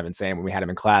just kind of insane. When we had him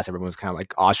in class, everyone was kind of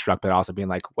like awestruck, but also being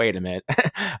like, "Wait a minute,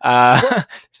 Well,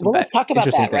 some well, let's talk about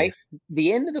interesting that, right? things."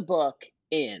 The end of the book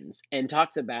ends and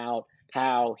talks about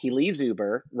how he leaves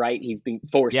Uber, right? He's being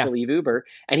forced to Yeah, leave Uber,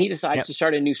 and he decides yep, to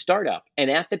start a new startup.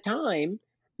 And at the time,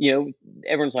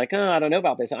 everyone's like, "Oh, I don't know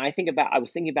about this." And I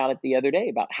was thinking about it the other day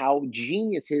about how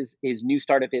genius his new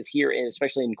startup is here, and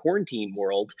especially in quarantine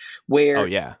world, oh where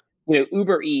yeah,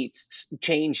 Uber Eats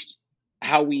changed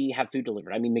how we have food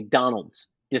delivered. I mean, McDonald's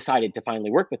decided to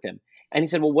finally work with him. And he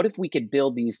said, well, what if we could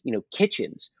build these,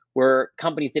 kitchens where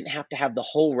companies didn't have to have the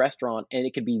whole restaurant and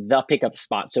it could be the pickup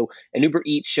spot. So an Uber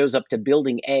Eats shows up to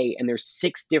building A and there's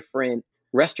 6 different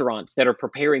restaurants that are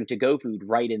preparing to go food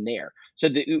right in there.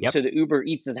 yep. So the Uber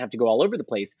Eats doesn't have to go all over the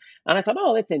place. And I thought,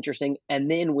 oh, that's interesting. And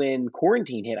then when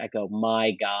quarantine hit, I go,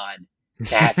 my God,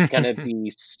 that's going to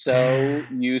be so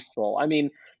useful. I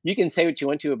mean, you can say what you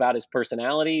want to about his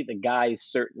personality. The guy's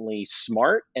certainly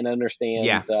smart and Yeah,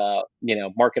 understands,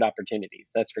 market opportunities.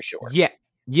 That's for sure. yeah,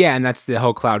 yeah, and that's the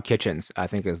whole Cloud Kitchens, I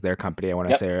think, is their company. I want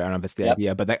to Yep. say, I don't know if it's the Yep.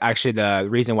 idea, but actually, the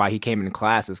reason why he came in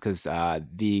class is because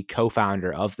the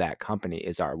co-founder of that company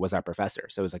was our professor.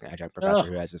 So it was like an adjunct professor Oh,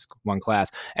 who has this one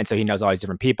class, and so he knows all these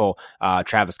different people.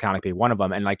 Travis Kalanick being one of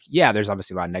them, and like, yeah, there's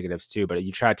obviously a lot of negatives too, but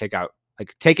you try to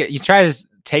take it. You try to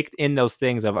take in those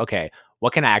things of, okay,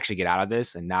 what can I actually get out of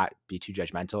this, and not be too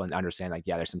judgmental and understand like,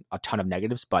 yeah, there's a ton of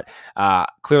negatives, but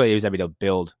clearly he was able to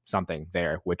build something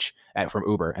there, which from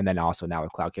Uber, and then also now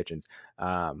with Cloud Kitchens.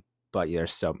 But yeah,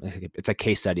 it's a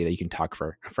case study that you can talk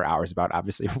for hours about,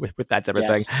 obviously, with that type of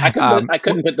thing. yes. I couldn't put Um, I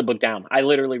couldn't put the book down. I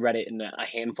literally read it in a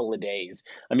handful of days.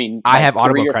 I mean, I like have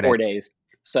Audible 3 or 4 credits, days.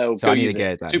 So so go I need to use it.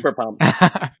 get it then. Super pumped.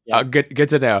 Yep. Good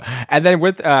to know. And then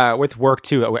with work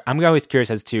too, I'm always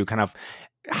curious as to kind of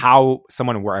how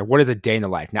someone works. What is a day in the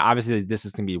life? Now, obviously, this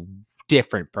is going to be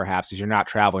different, perhaps, because you're not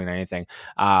traveling or anything.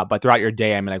 But throughout your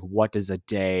day, I mean, like, what does a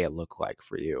day look like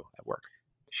for you at work?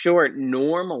 Sure.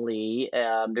 Normally,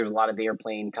 there's a lot of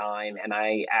airplane time, and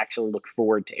I actually look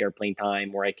forward to airplane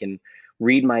time where I can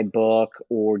read my book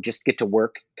or just get to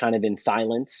work kind of in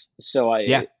silence. So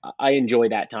Yeah. I enjoy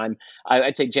that time.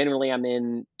 I'd say generally I'm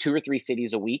in 2 or 3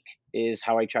 cities a week is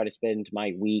how I try to spend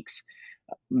my weeks.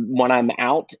 When I'm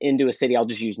out into a city, I'll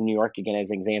just use New York again as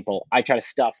an example. I try to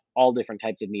stuff all different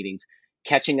types of meetings,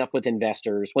 catching up with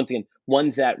investors. Once again,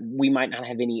 ones that we might not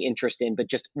have any interest in, but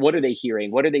just what are they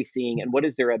hearing? What are they seeing? And what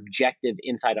is their objective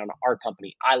insight on our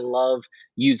company? I love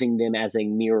using them as a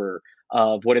mirror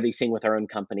of what are they seeing with our own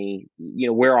company?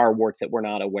 Where are warts that we're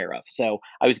not aware of? So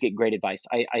I always get great advice.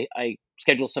 I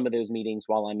schedule some of those meetings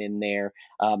while I'm in there.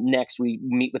 Next, we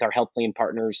meet with our health plan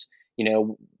partners. You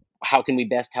know, how can we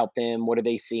best help them? What are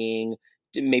they seeing?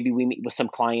 Maybe we meet with some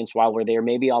clients while we're there.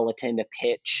 Maybe I'll attend a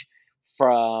pitch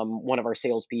from one of our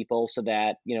salespeople so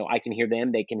that, I can hear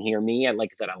them, they can hear me. And like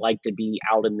I said, I like to be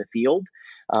out in the field.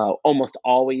 Almost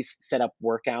always set up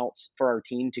workouts for our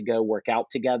team to go work out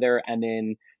together, and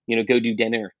then go do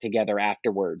dinner together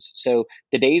afterwards. So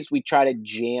the days we try to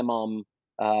jam them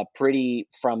pretty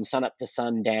from sun up to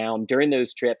sundown during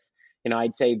those trips.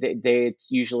 I'd say it's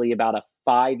usually about a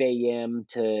 5 a.m.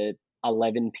 to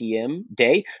 11 p.m.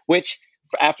 day, which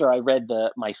after I read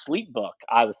my sleep book,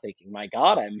 I was thinking, my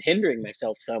God, I'm hindering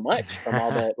myself so much from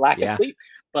all the lack of Yeah. sleep.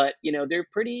 But they're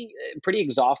pretty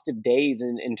exhaustive days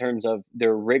in terms of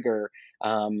their rigor.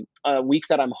 Weeks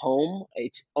that I'm home,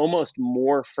 it's almost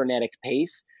more frenetic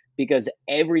pace because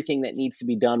everything that needs to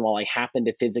be done while I happen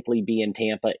to physically be in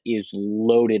Tampa is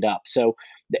loaded up. So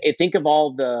think of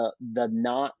all the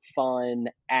not fun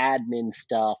admin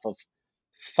stuff of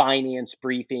finance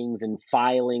briefings and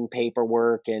filing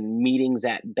paperwork and meetings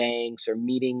at banks or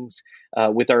meetings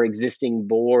with our existing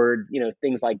board,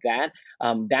 things like that.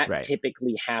 That Right.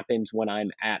 typically happens when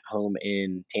I'm at home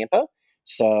in Tampa.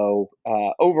 So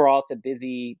overall, it's a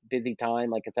busy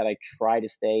time. Like I said, I try to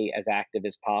stay as active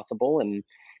as possible, and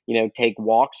take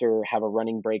walks or have a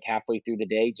running break halfway through the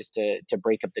day just to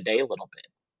break up the day a little bit.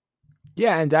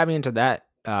 Yeah, and diving into that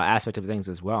aspect of things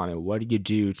as well. I mean, what do you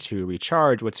do to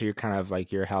recharge? What's your kind of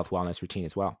like your health wellness routine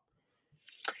as well?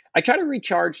 I try to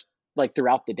recharge like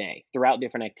throughout the day, throughout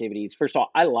different activities. First of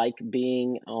all, I like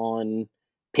being on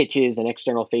pitches and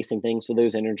external facing things, so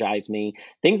those energize me.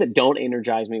 Things that don't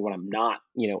energize me when I'm not,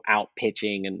 out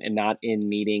pitching and not in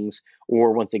meetings,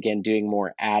 or once again doing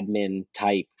more admin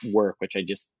type work, which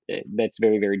that's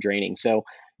very, very draining. So,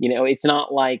 it's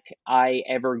not like I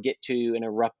ever get to an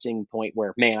erupting point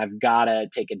where, man, I've got to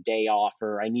take a day off,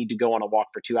 or I need to go on a walk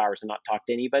for 2 hours and not talk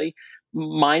to anybody.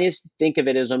 Mine is, think of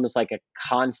it as almost like a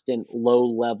constant low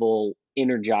level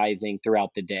energizing throughout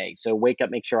the day. So wake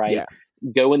up, make sure I Yeah.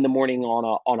 go in the morning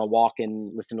on a walk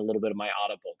and listen to a little bit of my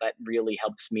Audible. That really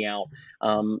helps me out.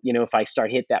 If I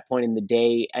start hit that point in the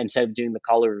day, instead of doing the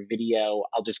call over video,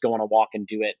 I'll just go on a walk and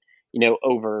do it,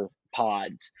 over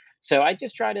pods. So I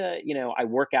just try to, I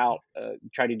work out,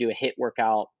 try to do a hit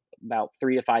workout about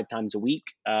 3 to 5 times a week.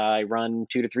 I run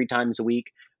 2 to 3 times a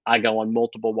week. I go on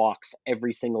multiple walks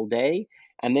every single day.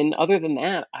 And then other than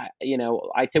that,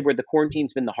 I'd say where the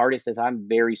quarantine's been the hardest is I'm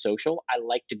very social. I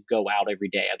like to go out every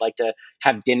day. I'd like to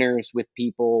have dinners with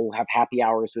people, have happy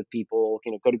hours with people,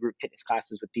 go to group fitness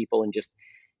classes with people, and just,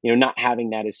 not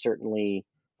having that is certainly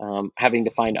having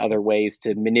to find other ways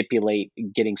to manipulate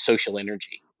getting social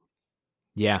energy.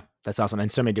 Yeah, that's awesome. And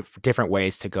so many different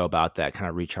ways to go about that kind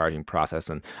of recharging process.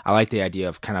 And I like the idea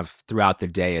of kind of throughout the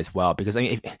day as well, because I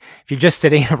mean, if you're just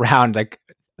sitting around like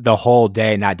the whole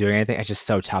day not doing anything, it's just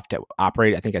so tough to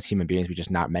operate. I think as human beings, we're just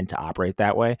not meant to operate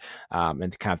that way.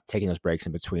 And kind of taking those breaks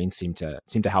in between seem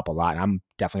to help a lot. And I'm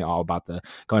definitely all about the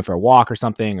going for a walk or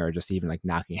something, or just even like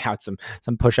knocking out some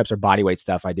push-ups or body weight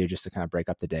stuff I do just to kind of break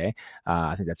up the day.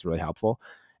 I think that's really helpful.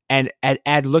 And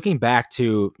Ed, looking back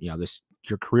to this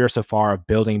your career so far of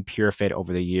building PureFit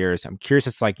over the years, I'm curious,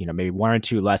 it's like maybe one or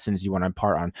two lessons you want to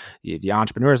impart on the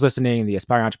entrepreneurs listening, the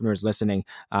aspiring entrepreneurs listening,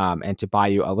 and to buy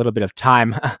you a little bit of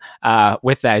time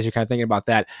with that as you're kind of thinking about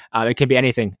that. It can be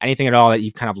anything at all that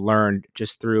you've kind of learned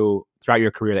just throughout your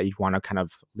career that you'd want to kind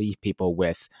of leave people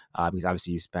with, because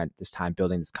obviously you spent this time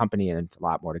building this company and it's a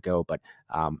lot more to go. But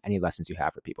any lessons you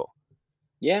have for people?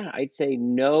 Yeah, I'd say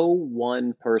no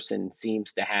one person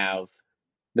seems to have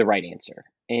the right answer.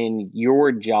 And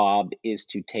your job is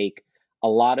to take a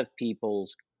lot of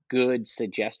people's good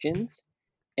suggestions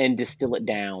and distill it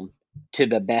down to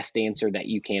the best answer that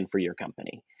you can for your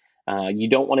company. You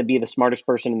don't want to be the smartest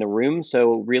person in the room.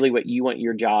 So, really, what you want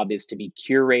your job is to be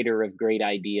curator of great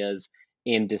ideas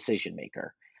and decision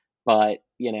maker. But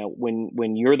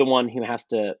when you're the one who has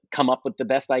to come up with the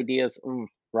best ideas,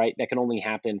 right, that can only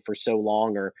happen for so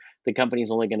long, or the company's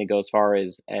only going to go as far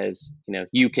as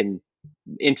you can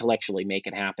intellectually make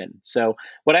it happen. So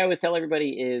what I always tell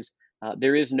everybody is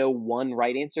there is no one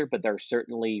right answer, but there are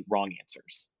certainly wrong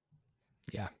answers.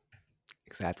 Yeah,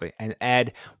 exactly. And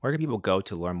Ed, where can people go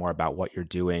to learn more about what you're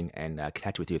doing and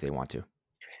connect with you if they want to?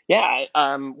 Yeah,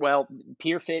 well,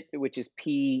 PeerFit, which is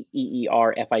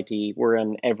PeerFit, we're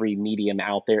on every medium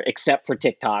out there except for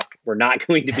TikTok. We're not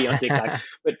going to be on TikTok,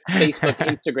 but Facebook,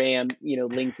 Instagram,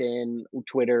 LinkedIn,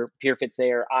 Twitter, PeerFit's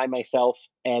there. I myself,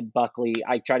 Ed Buckley,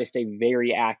 I try to stay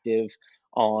very active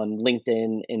on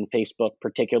LinkedIn and Facebook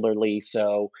particularly.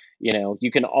 So,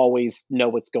 you can always know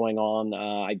what's going on.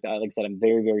 Like I said, I'm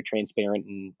very, very transparent,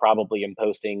 and probably am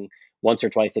posting once or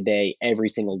twice a day, every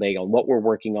single day, on what we're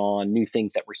working on, new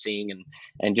things that we're seeing,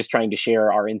 and just trying to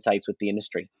share our insights with the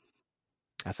industry.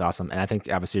 That's awesome. And I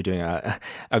think obviously you're doing a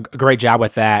great job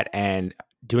with that and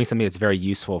doing something that's very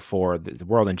useful for the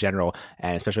world in general,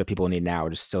 and especially what people need now,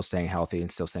 just still staying healthy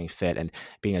and still staying fit and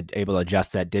being able to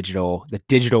adjust the digital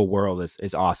world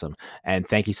is awesome. And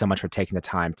thank you so much for taking the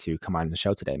time to come on the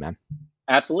show today, man.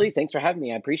 Absolutely. Thanks for having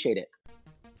me. I appreciate it.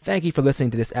 Thank you for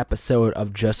listening to this episode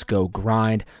of Just Go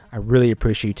Grind. I really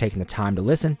appreciate you taking the time to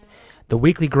listen. The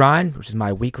Weekly Grind, which is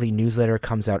my weekly newsletter,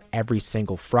 comes out every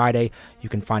single Friday. You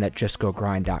can find it at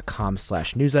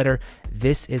justgogrind.com/newsletter.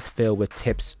 This is filled with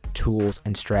tips, tools,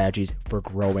 and strategies for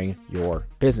growing your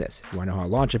business. If you want to know how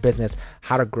to launch a business,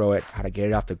 how to grow it, how to get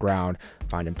it off the ground,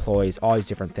 find employees, all these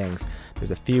different things.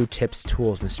 There's a few tips,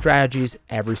 tools, and strategies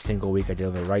every single week I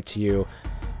deliver right to you.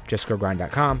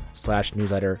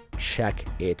 justgogrind.com/newsletter. Check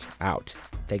it out.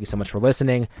 Thank you so much for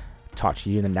listening. Talk to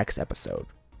you in the next episode.